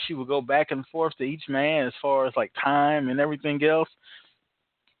 And then she would go back and forth to each man as far as like time and everything else.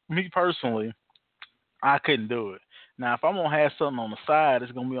 Me personally, I couldn't do it. Now, if I'm going to have something on the side,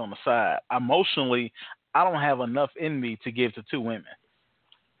 it's going to be on the side. Emotionally, I don't have enough in me to give to two women.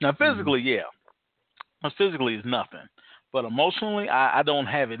 Now, physically, yeah. Physically is nothing. But emotionally, I don't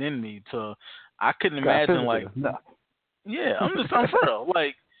have it in me to – I couldn't imagine like – yeah, I'm for real.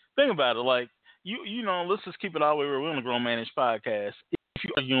 Like, think about it. Like, you know, let's just keep it all the way real. We're on the Grown Man Ish podcast. If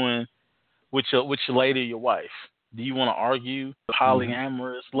you're arguing with your lady or your wife, do you want to argue the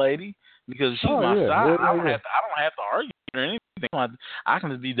polyamorous lady? Because she's my side. I don't have to argue or anything. I can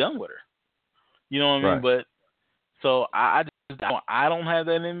just be done with her. You know what I mean? But so I don't have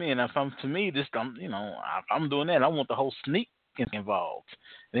that in me. And if I'm doing that, I want the whole sneak involved.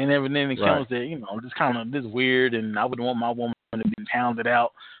 And then everything that comes there, just kind of this weird. And I wouldn't want my woman to be pounded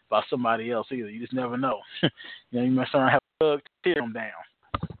out by somebody else either. You just never know. You mess around and have a hug, tear them down.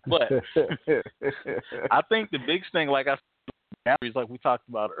 But I think the biggest thing, like I said, boundaries, like we talked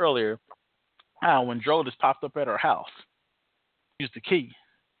about earlier, how when Dro just popped up at her house, used the key.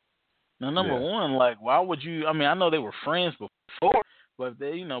 Now, number one, like, why would you? I mean, I know they were friends before, but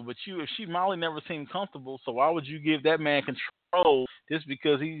if Molly never seemed comfortable, so why would you give that man control just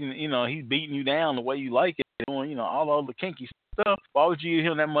because he's beating you down the way you like it, doing all the kinky stuff? Why would you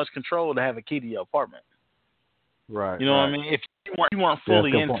give him that much control to have a key to your apartment? Right. You know what I mean? If you weren't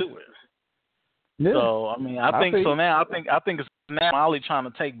fully into it. Yeah. So I mean, I think so now. I think it's now Molly trying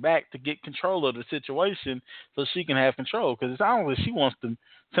to take back to get control of the situation so she can have control, because it sounds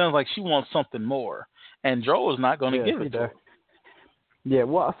like she wants something more, and Dro is not going to give it to her. Yeah,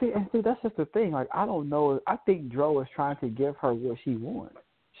 well, see, that's just the thing. Like, I don't know. I think Dro is trying to give her what she wants.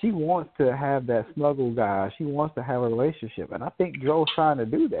 She wants to have that snuggle guy. She wants to have a relationship, and I think Dro's trying to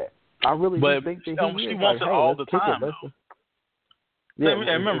do that. I really do think that she wants it all the time. Yeah, and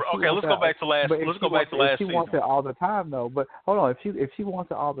remember, let's go back to last season. She wants it all the time, though. But hold on, if she wants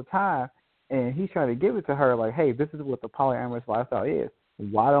it all the time, and he's trying to give it to her, like, hey, this is what the polyamorous lifestyle is.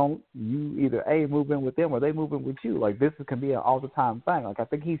 Why don't you either move in with them or they move in with you? Like, this can be an all the time thing. Like, I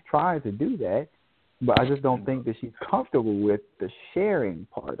think he's trying to do that, but I just don't think that she's comfortable with the sharing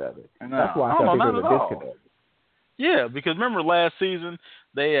part of it. No, that's why I think there's a disconnect. Yeah, because remember last season,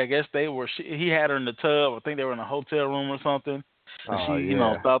 he had her in the tub. I think they were in a hotel room or something. And she,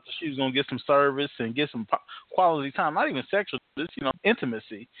 thought that she was going to get some service and get some quality time, not even sexual, just,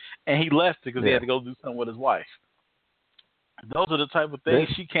 intimacy. And he left because he had to go do something with his wife. Those are the type of things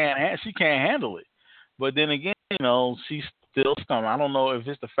she can't handle it. But then again, she's still stunning. I don't know if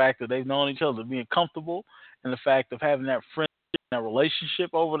it's the fact that they've known each other, being comfortable, and the fact of having that friendship, that relationship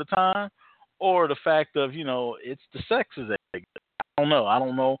over the time, or the fact of, it's the sex is that big. I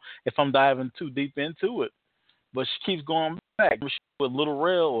don't know if I'm diving too deep into it. But she keeps going back. With Little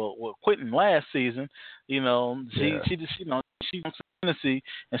Rel or Quentin last season, she just she wants fantasy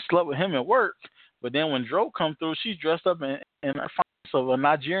and slept with him at work. But then when Dro come through, she's dressed up in a a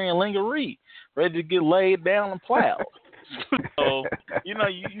Nigerian lingerie, ready to get laid down and plowed. So you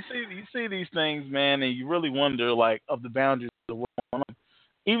see these things, man, and you really wonder like of the boundaries of what's going on.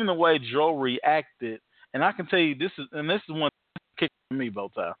 Even the way Dro reacted, and I can tell you this is one kick for me,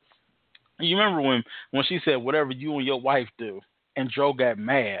 Bowtie. You remember when she said, whatever you and your wife do, and Dro got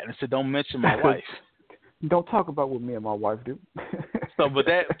mad and said, don't mention my wife. Don't talk about what me and my wife do. So, but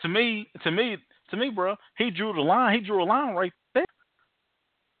that, to me, bro, he drew the line. He drew a line right there.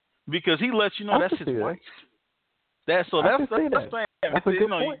 Because he lets you know that's his wife. That's a good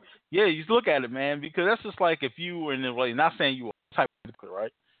point. Yeah, you look at it, man, because that's just like if you were in the way, not saying you were typically,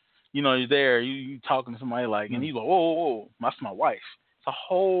 right? You're there, you talking to somebody like, and he's like, whoa, that's my wife. It's a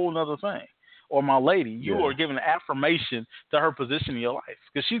whole other thing. Or my lady, you are giving an affirmation to her position in your life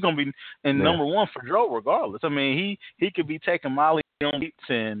because she's gonna be number one for Dro regardless. I mean, he could be taking Molly on dates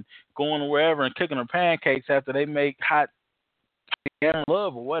and going wherever and cooking her pancakes after they make hot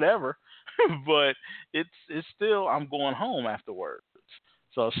love or whatever, but it's still I'm going home afterwards.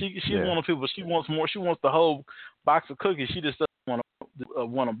 So she's one of the people. She wants more. She wants the whole box of cookies. She just doesn't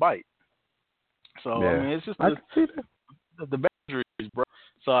want a bite. So I mean, it's just the boundaries, bro.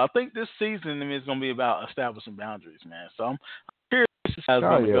 So I think this season is going to be about establishing boundaries, man. So I'm curious how it's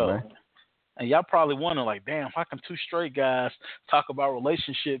going to go. Man. And y'all probably wondering, like, damn, how can two straight guys talk about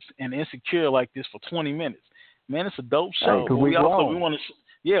relationships and Insecure like this for 20 minutes? Man, it's a dope show. Hey, but we grown. want to,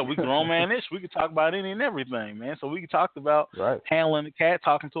 we grown man-ish. We could talk about any and everything, man. So we could talk about handling the cat,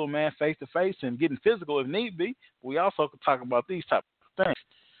 talking to a man face to face, and getting physical if need be. We also could talk about these type of things.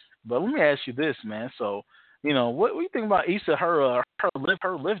 But let me ask you this, man. So, you know, what do you think about Issa, her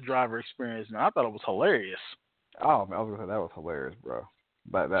Lyft driver experience, man? I thought it was hilarious. Oh man, I was gonna say that was hilarious, bro.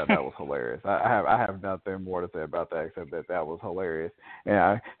 That was hilarious. I have nothing more to say about that except that was hilarious,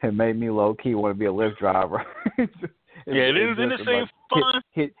 and it made me low key want to be a Lyft driver. Didn't it seem fun?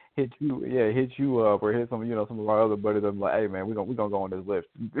 Hit you up or hit some some of our other buddies. I'm like, hey man, we gonna go on this Lyft.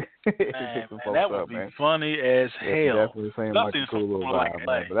 man, that would be funny as hell. It definitely seemed like a cool little vibe,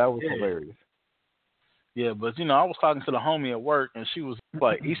 man. But that was hilarious. Yeah, but I was talking to the homie at work, and she was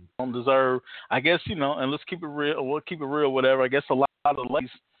like, "Issa don't deserve." I guess and let's keep it real. We'll keep it real, whatever. I guess a lot of the ladies,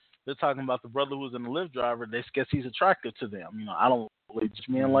 they're talking about the brother who's in the Lyft driver. They guess he's attractive to them. I don't believe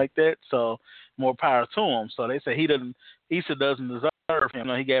men like that, so more power to him. So they say Issa doesn't deserve him.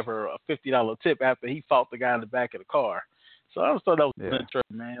 He gave her a $50 tip after he fought the guy in the back of the car. So I just thought that was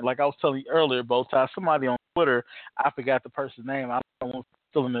interesting, man. Like I was telling you earlier, Bowtie, somebody on Twitter, I forgot the person's name. I don't know.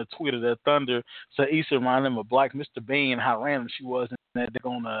 Still in the Twitter that Thunder said Issa reminded him of Black Mr. Bean, how random she was in that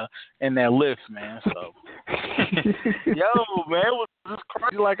Lyft, man. So, yo, man, it was just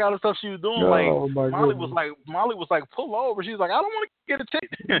crazy, like all the stuff she was doing. Molly was like, pull over. She was like, I don't want to get a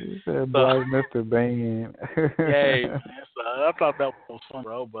ticket. He said Black Mr. Bean. Hey, man. So I thought that was fun,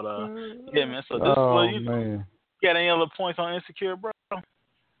 bro. But yeah, man. So this man. You got any other points on Insecure, bro?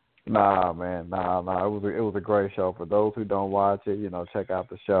 Nah, man, nah. It was a great show. For those who don't watch it, check out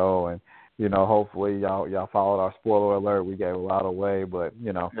the show, and hopefully y'all followed our spoiler alert. We gave a lot away, but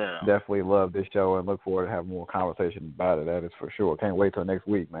definitely love this show and look forward to having more conversation about it. That is for sure. Can't wait till next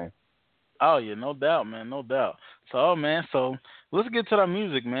week, man. Oh yeah, no doubt, man, no doubt. So, so let's get to the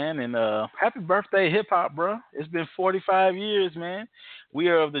music, man, and happy birthday, hip hop, bro. It's been 45 years, man. We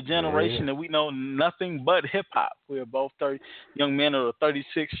are of the generation that we know nothing but hip hop. We are both young men who are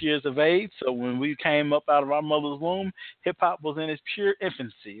 36 years of age. So when we came up out of our mother's womb, hip hop was in its pure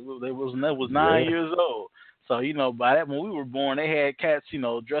infancy. It was 9 years old. So by that when we were born, they had cats,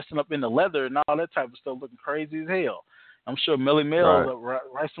 dressing up in the leather and all that type of stuff, looking crazy as hell. I'm sure Melly Mel is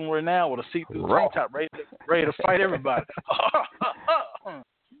right somewhere now with a see-through tank top, ready to fight everybody.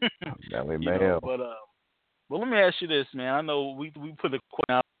 Melly Mel. But let me ask you this, man. I know we put a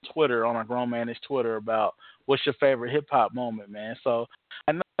question out on Twitter, on our Grown Manish Twitter, about what's your favorite hip-hop moment, man. So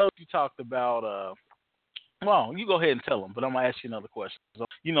I know you talked about, well, you go ahead and tell them, but I'm going to ask you another question. So,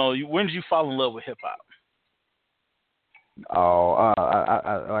 when did you fall in love with hip-hop? Oh,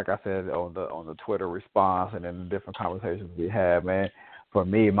 I like I said on the Twitter response and in the different conversations we had, man. For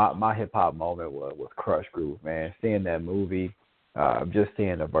me, my hip hop moment was Crush Groove, man. Seeing that movie, just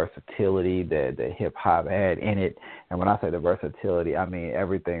seeing the versatility that hip hop had in it, and when I say the versatility, I mean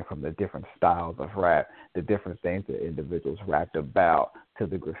everything from the different styles of rap, the different things that individuals rapped about, to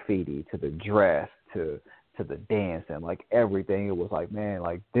the graffiti, to the dress, to the dance, and like everything. It was like, man,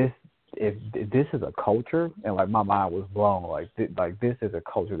 like this. If this is a culture, and like my mind was blown, like this is a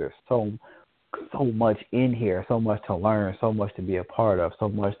culture. There's so much in here, so much to learn, so much to be a part of, so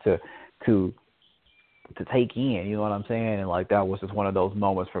much to take in. You know what I'm saying? And like that was just one of those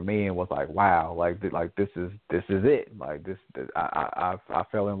moments for me, and was like, wow, like this is it. Like this, I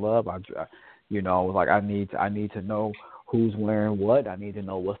fell in love. I was like, I need to know who's wearing what. I need to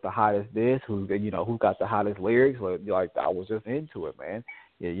know what's the hottest this. Who's got the hottest lyrics. Like I was just into it, man.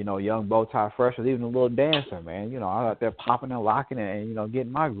 Yeah, young Bowtie Fresh was even a little dancer, man. I was out there popping and locking it and,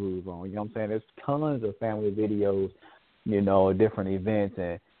 getting my groove on. You know what I'm saying? There's tons of family videos, different events.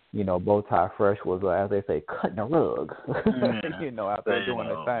 And, Bowtie Fresh was, as they say, cutting a rug, out there doing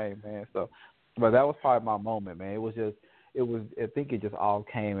the thing, man. So, but that was probably my moment, man. I think it just all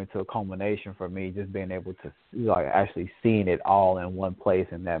came into a culmination for me, just being able to, actually seeing it all in one place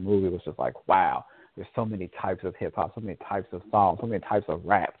in that movie was just like, wow. There's so many types of hip hop, so many types of songs, so many types of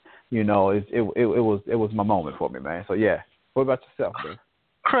rap. It was my moment for me, man. So yeah. What about yourself, man?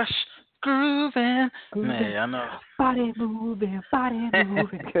 Crush grooving. Man, I know. Body moving.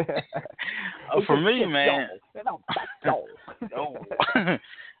 For me, man.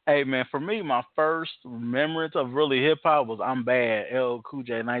 Hey, man, for me, my first remembrance of really hip hop was I'm Bad, LL Cool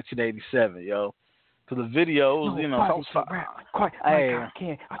J, 1987, yo. The video was, I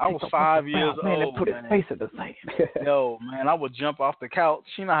was 5 years old, man. Put his face in the sand. Yo, man, I would jump off the couch.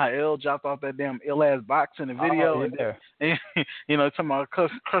 You know how L jumped off that damn ill-ass box in the video? And talking about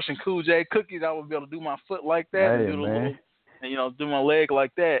crushing Cool J cookies, I would be able to do my foot like that. Hey, man. and do my leg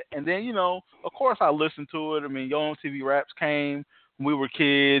like that. And then of course I listened to it. I mean, Yo MTV Raps came when we were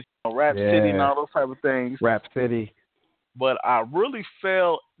kids, Rap City and all those type of things. Rap City. But I really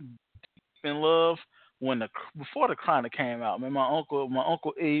fell in love before the Chronic came out. Man, my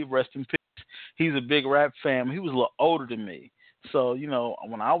uncle E, rest in peace. He's a big rap fan. He was a little older than me, so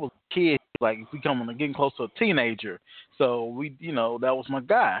when I was a kid, like getting close to a teenager, so we that was my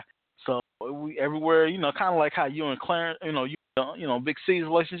guy. So we everywhere, kind of like how you and Clarence, Big C's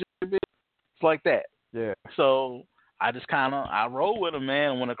relationship is. It's like that. Yeah. So I just I rolled with him,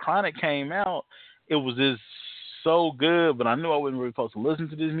 man. When the Chronic came out, it was just so good, but I knew I wasn't really supposed to listen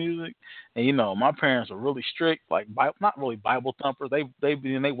to this music. And my parents were really strict, like not really Bible thumpers. They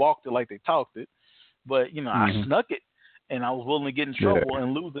walked it like they talked it, but I snuck it, and I was willing to get in trouble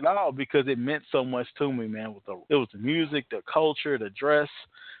and lose it all because it meant so much to me, man. It was the music, the culture, the dress,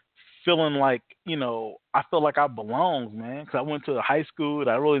 feeling like I felt like I belonged, man. Because I went to a high school that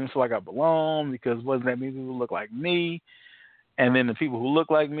I really didn't feel like I belonged because it wasn't that many people who looked like me, and then the people who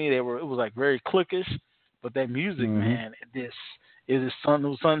looked like me, it was like very cliquish. But that music, man, it was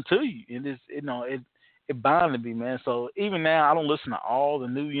something to you. It bonded me, man. So even now, I don't listen to all the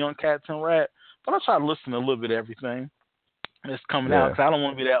new young cats in rap, but I try to listen to a little bit of everything that's coming out because I don't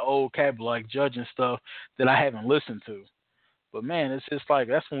want to be that old cat like judging stuff that I haven't listened to. But man, it's just like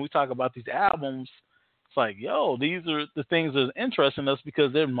that's when we talk about these albums. It's like, yo, these are the things that are interesting us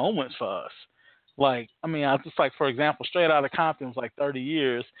because they're moments for us. Like, I mean, I just like, for example, Straight Outta Compton was like 30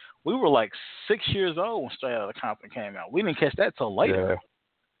 years. We were like 6 years old when Straight Outta Compton came out. We didn't catch that till later. Yeah.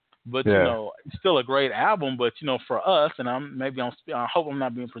 But, it's still a great album. But, for us, and I hope I'm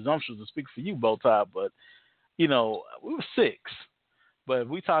not being presumptuous to speak for you, Bowtie, but, we were 6. But if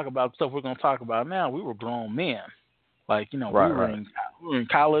we talk about stuff we're going to talk about now, we were grown men. Like, we were in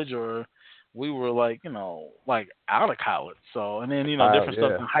college or we were like out of college. So, and then, different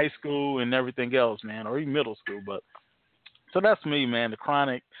stuff in high school and everything else, man, or even middle school. But so that's me, man, the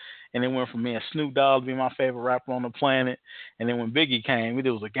Chronic. And it went from me and Snoop Dogg to be my favorite rapper on the planet. And then when Biggie came, it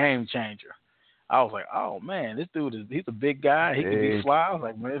was a game changer. I was like, oh man, this dude he's a big guy. He could be fly. I was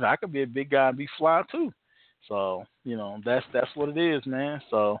like, man, I could be a big guy and be fly too. So, that's what it is, man.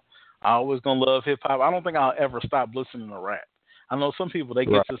 So I always gonna love hip hop. I don't think I'll ever stop listening to rap. I know some people, they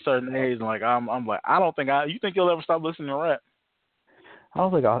get to a certain age and like, I'm like, I don't think you think you'll ever stop listening to rap? I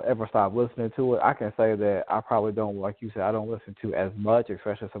don't think I'll ever stop listening to it. I can say that I probably don't, like you said, I don't listen to as much,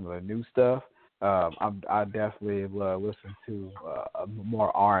 especially some of the new stuff. I definitely listen to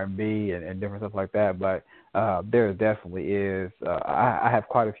more R&B and different stuff like that. But there definitely is. I have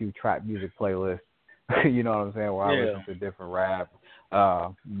quite a few trap music playlists. You know what I'm saying? Where I listen to different rap.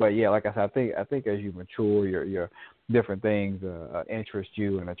 But yeah, like I said, I think as you mature, your different things interest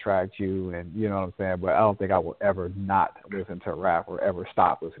you and attract you, and you know what I'm saying. But I don't think I will ever not listen to rap or ever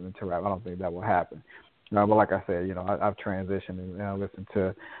stop listening to rap. I don't think that will happen. But like I said, I've transitioned and I listen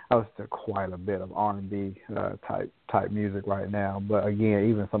to quite a bit of R&B type music right now. But again,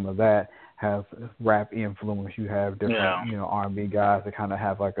 even some of that has rap influence. You have different R&B guys that kind of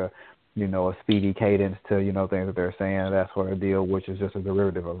have like a speedy cadence to things that they're saying, that sort of deal, which is just a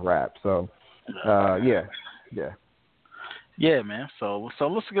derivative of rap. So yeah, man. So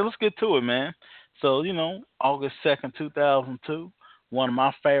let's get to it, man. So August 2nd, 2002. One of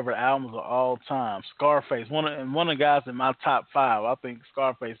my favorite albums of all time, Scarface. One of the guys in my top 5. I think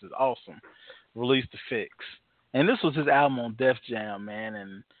Scarface is awesome. Released The Fix, and this was his album on Def Jam, man.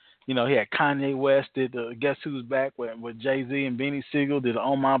 And he had Kanye West did Guess Who's Back with Jay-Z and Beanie Sigel, did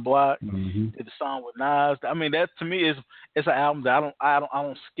On My Block, did the song with Nas. I mean, that to me it's an album that I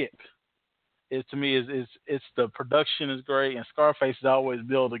don't skip. It to me is the production is great, and Scarface is always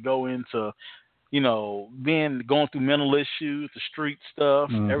be able to go into going through mental issues, the street stuff,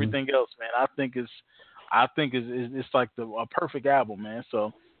 everything else, man. I think it's like a perfect album, man.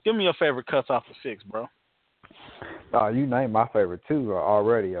 So give me your favorite cuts off The Fix, bro. You named my favorite two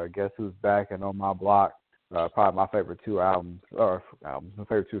already. Guess Who's Back and On My Block. Probably my favorite two my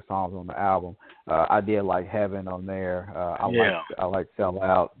favorite two songs on the album. I did like Heaven on there. I like Sell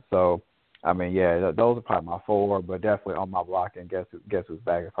Out. So I mean, those are probably my 4, but definitely On My Block and Guess Who's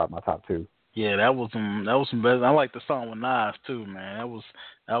Back is probably my top 2. Yeah, that was some best. I like the song with Nas too, man.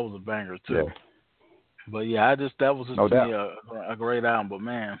 That was a banger too. Yeah. But yeah, that was just to me a great album. But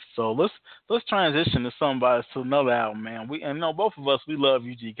man, so let's transition to another album, man. Both of us, we love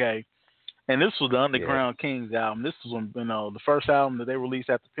UGK, and this was the Underground Kings album. This was when the first album that they released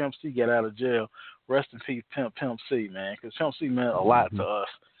after Pimp C got out of jail. Rest in peace, Pimp C, man, because Pimp C meant a lot to us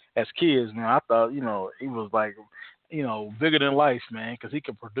as kids, man. I thought he was like bigger than life, man, because he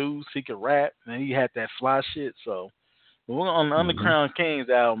could produce, he could rap, and he had that fly shit. So We're on the Underground Kings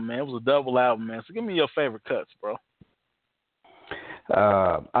album, man. It was a double album, man. So give me your favorite cuts, bro.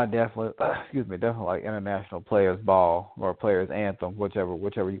 I definitely like International Players Ball or Players Anthem,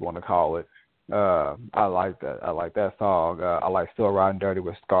 whichever you want to call it. I like that. I like that song. I like Still Riding Dirty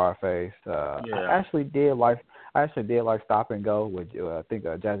with Scarface. I actually did like Stop and Go, which I think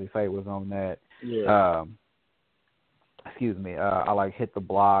Jazzy Faye was on that. Yeah. I like Hit the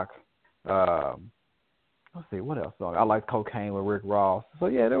Block. Let's see, what else song? I like Cocaine with Rick Ross. So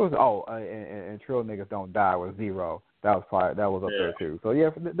yeah, there was and Trill Niggas Don't Die with Zero. That was up there too. So yeah,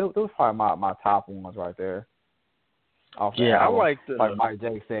 those was probably my top ones right there. I like like Mike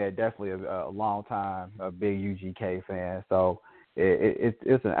J said, definitely a long time a big UGK fan. So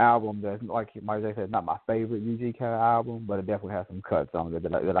it's an album that's, like Mike J said, not my favorite UGK album, but it definitely has some cuts on it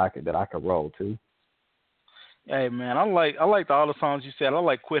that I could roll to. Hey man, I like all the songs you said. I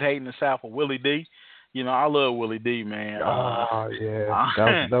like Quit Hating the South with Willie D. You know, I love Willie D, man. Oh yeah,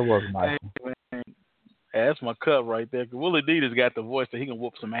 that was nice. Hey, man, that's my cut right there. Cause Willie D just got the voice that he can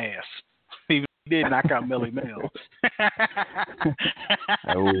whoop some ass. He did knock out Melly Mel.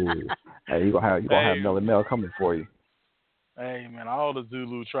 Hey, you gonna have Melly Mel coming for you. Hey man, all the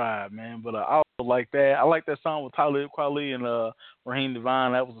Zulu tribe, man. But I also like that. I like that song with Talib Kweli and Raheem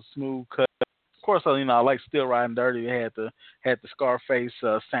Devine. That was a smooth cut. Of course, I like Still Riding Dirty. It had the Scarface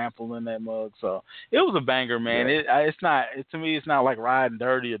sample in that mug, so it was a banger, man. Yeah. To me, it's not like Riding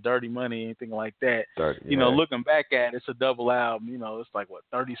Dirty or Dirty Money, anything like that. Looking back at it, it's a double album. You know, it's like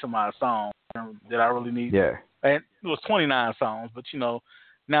 30 some odd songs that I really need. Yeah, and it was 29 songs, but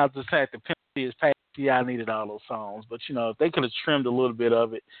now just had the penalty is passed. Yeah, I needed all those songs, but if they could have trimmed a little bit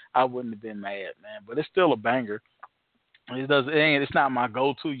of it, I wouldn't have been mad, man. But it's still a banger. It's not my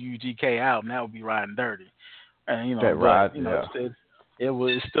go-to UGK album. That would be Riding Dirty, and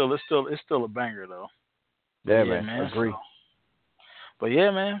it's still a banger though. Yeah, man. Agree. So, but yeah,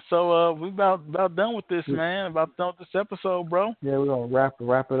 man. So we about done with this, man. About done with this episode, bro. Yeah, we're gonna wrap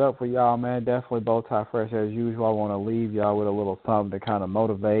it up for y'all, man. Definitely Bowtie Fresh as usual. I want to leave y'all with a little something to kind of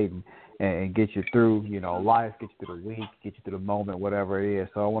motivate and get you through, life, get you through the week, get you through the moment, whatever it is.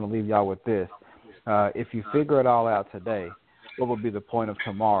 So I want to leave y'all with this. If you figure it all out today, what will be the point of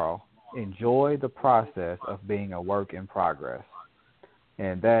tomorrow? Enjoy the process of being a work in progress.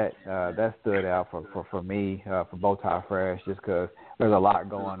 And that stood out for me, for Bowtie Fresh, just because there's a lot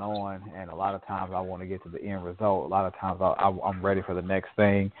going on, and a lot of times I want to get to the end result. A lot of times I'm ready for the next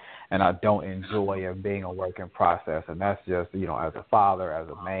thing, and I don't enjoy it being a work in process. And that's just, as a father, as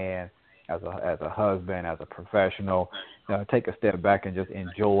a man, as a husband, as a professional, take a step back and just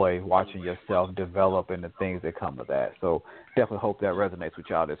enjoy watching yourself develop and the things that come with that. So definitely hope that resonates with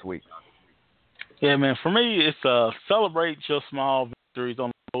y'all this week. Yeah, man. For me, it's celebrate your small victories on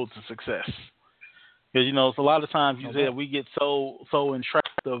the road to success. Because it's a lot of times said we get so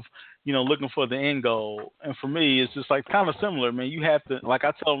entrapped of looking for the end goal, and for me, it's just like kind of similar, man. You have to, like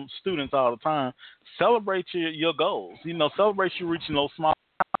I tell students all the time, celebrate your goals. Celebrate you reaching those small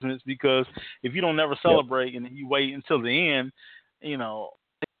accomplishments, because if you don't never celebrate and you wait until the end, you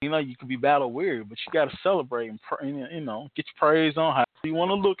can be battle weary, but you got to celebrate and get your praise on how you want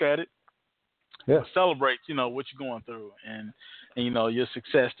to look at it. Yeah. Celebrate, what you're going through and your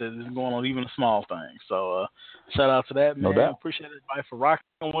success that is going on, even the small things. So shout out to that, man. No doubt. Appreciate everybody for rocking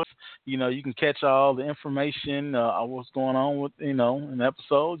with us. You can catch all the information what's going on with in the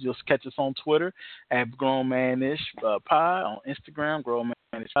episode. Just catch us on Twitter at Grown Manish Pod, on Instagram Grown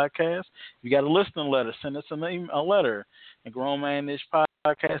Manish Podcast. If you got a listening letter, send us a letter at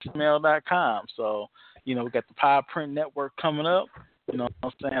grownmanishpodcast@gmail.com. So we got the Pod Print Network coming up. You know what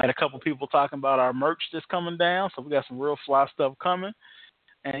I'm saying? I had a couple people talking about our merch that's coming down, so we got some real fly stuff coming.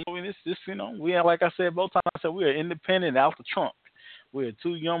 And we are, like I said, both times I said, we are independent out the trunk. We are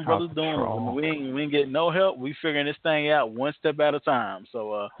two young brothers doing it. We ain't getting no help. We figuring this thing out one step at a time.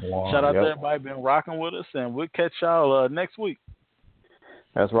 So shout out to everybody been rocking with us, and we'll catch y'all next week.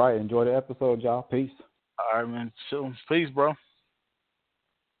 That's right. Enjoy the episode, y'all. Peace. All right, man. Peace, bro.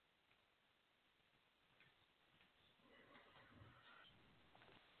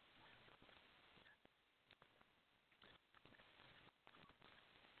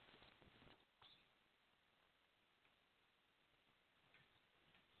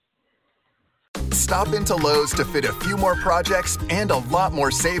 Stop into Lowe's to fit a few more projects and a lot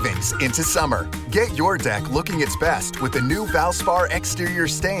more savings into summer. Get your deck looking its best with the new Valspar exterior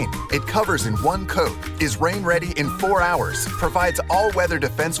stain. It covers in one coat, is rain ready in 4 hours, provides all-weather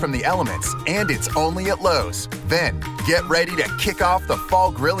defense from the elements, and it's only at Lowe's. Then, get ready to kick off the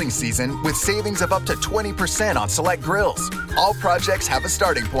fall grilling season with savings of up to 20% on select grills. All projects have a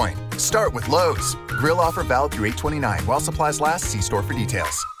starting point, Start with Lowe's. Grill offer valid through 8/29 while supplies last. See store for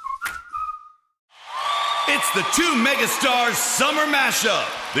details. It's the two megastars summer mashup,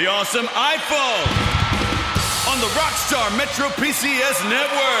 the awesome iPhone, on the Rockstar Metro PCS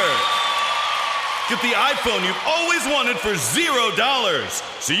Network. Get the iPhone you've always wanted for $0,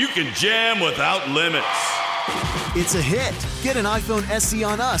 so you can jam without limits. It's a hit. Get an iPhone SE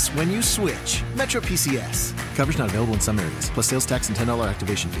on us when you switch. Metro PCS. Coverage not available in some areas, plus sales tax and $10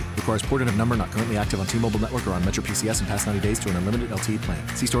 activation fee. Requires port of number not currently active on T-Mobile network or on Metro PCS in past 90 days to an unlimited LTE plan.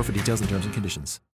 See store for details and terms and conditions.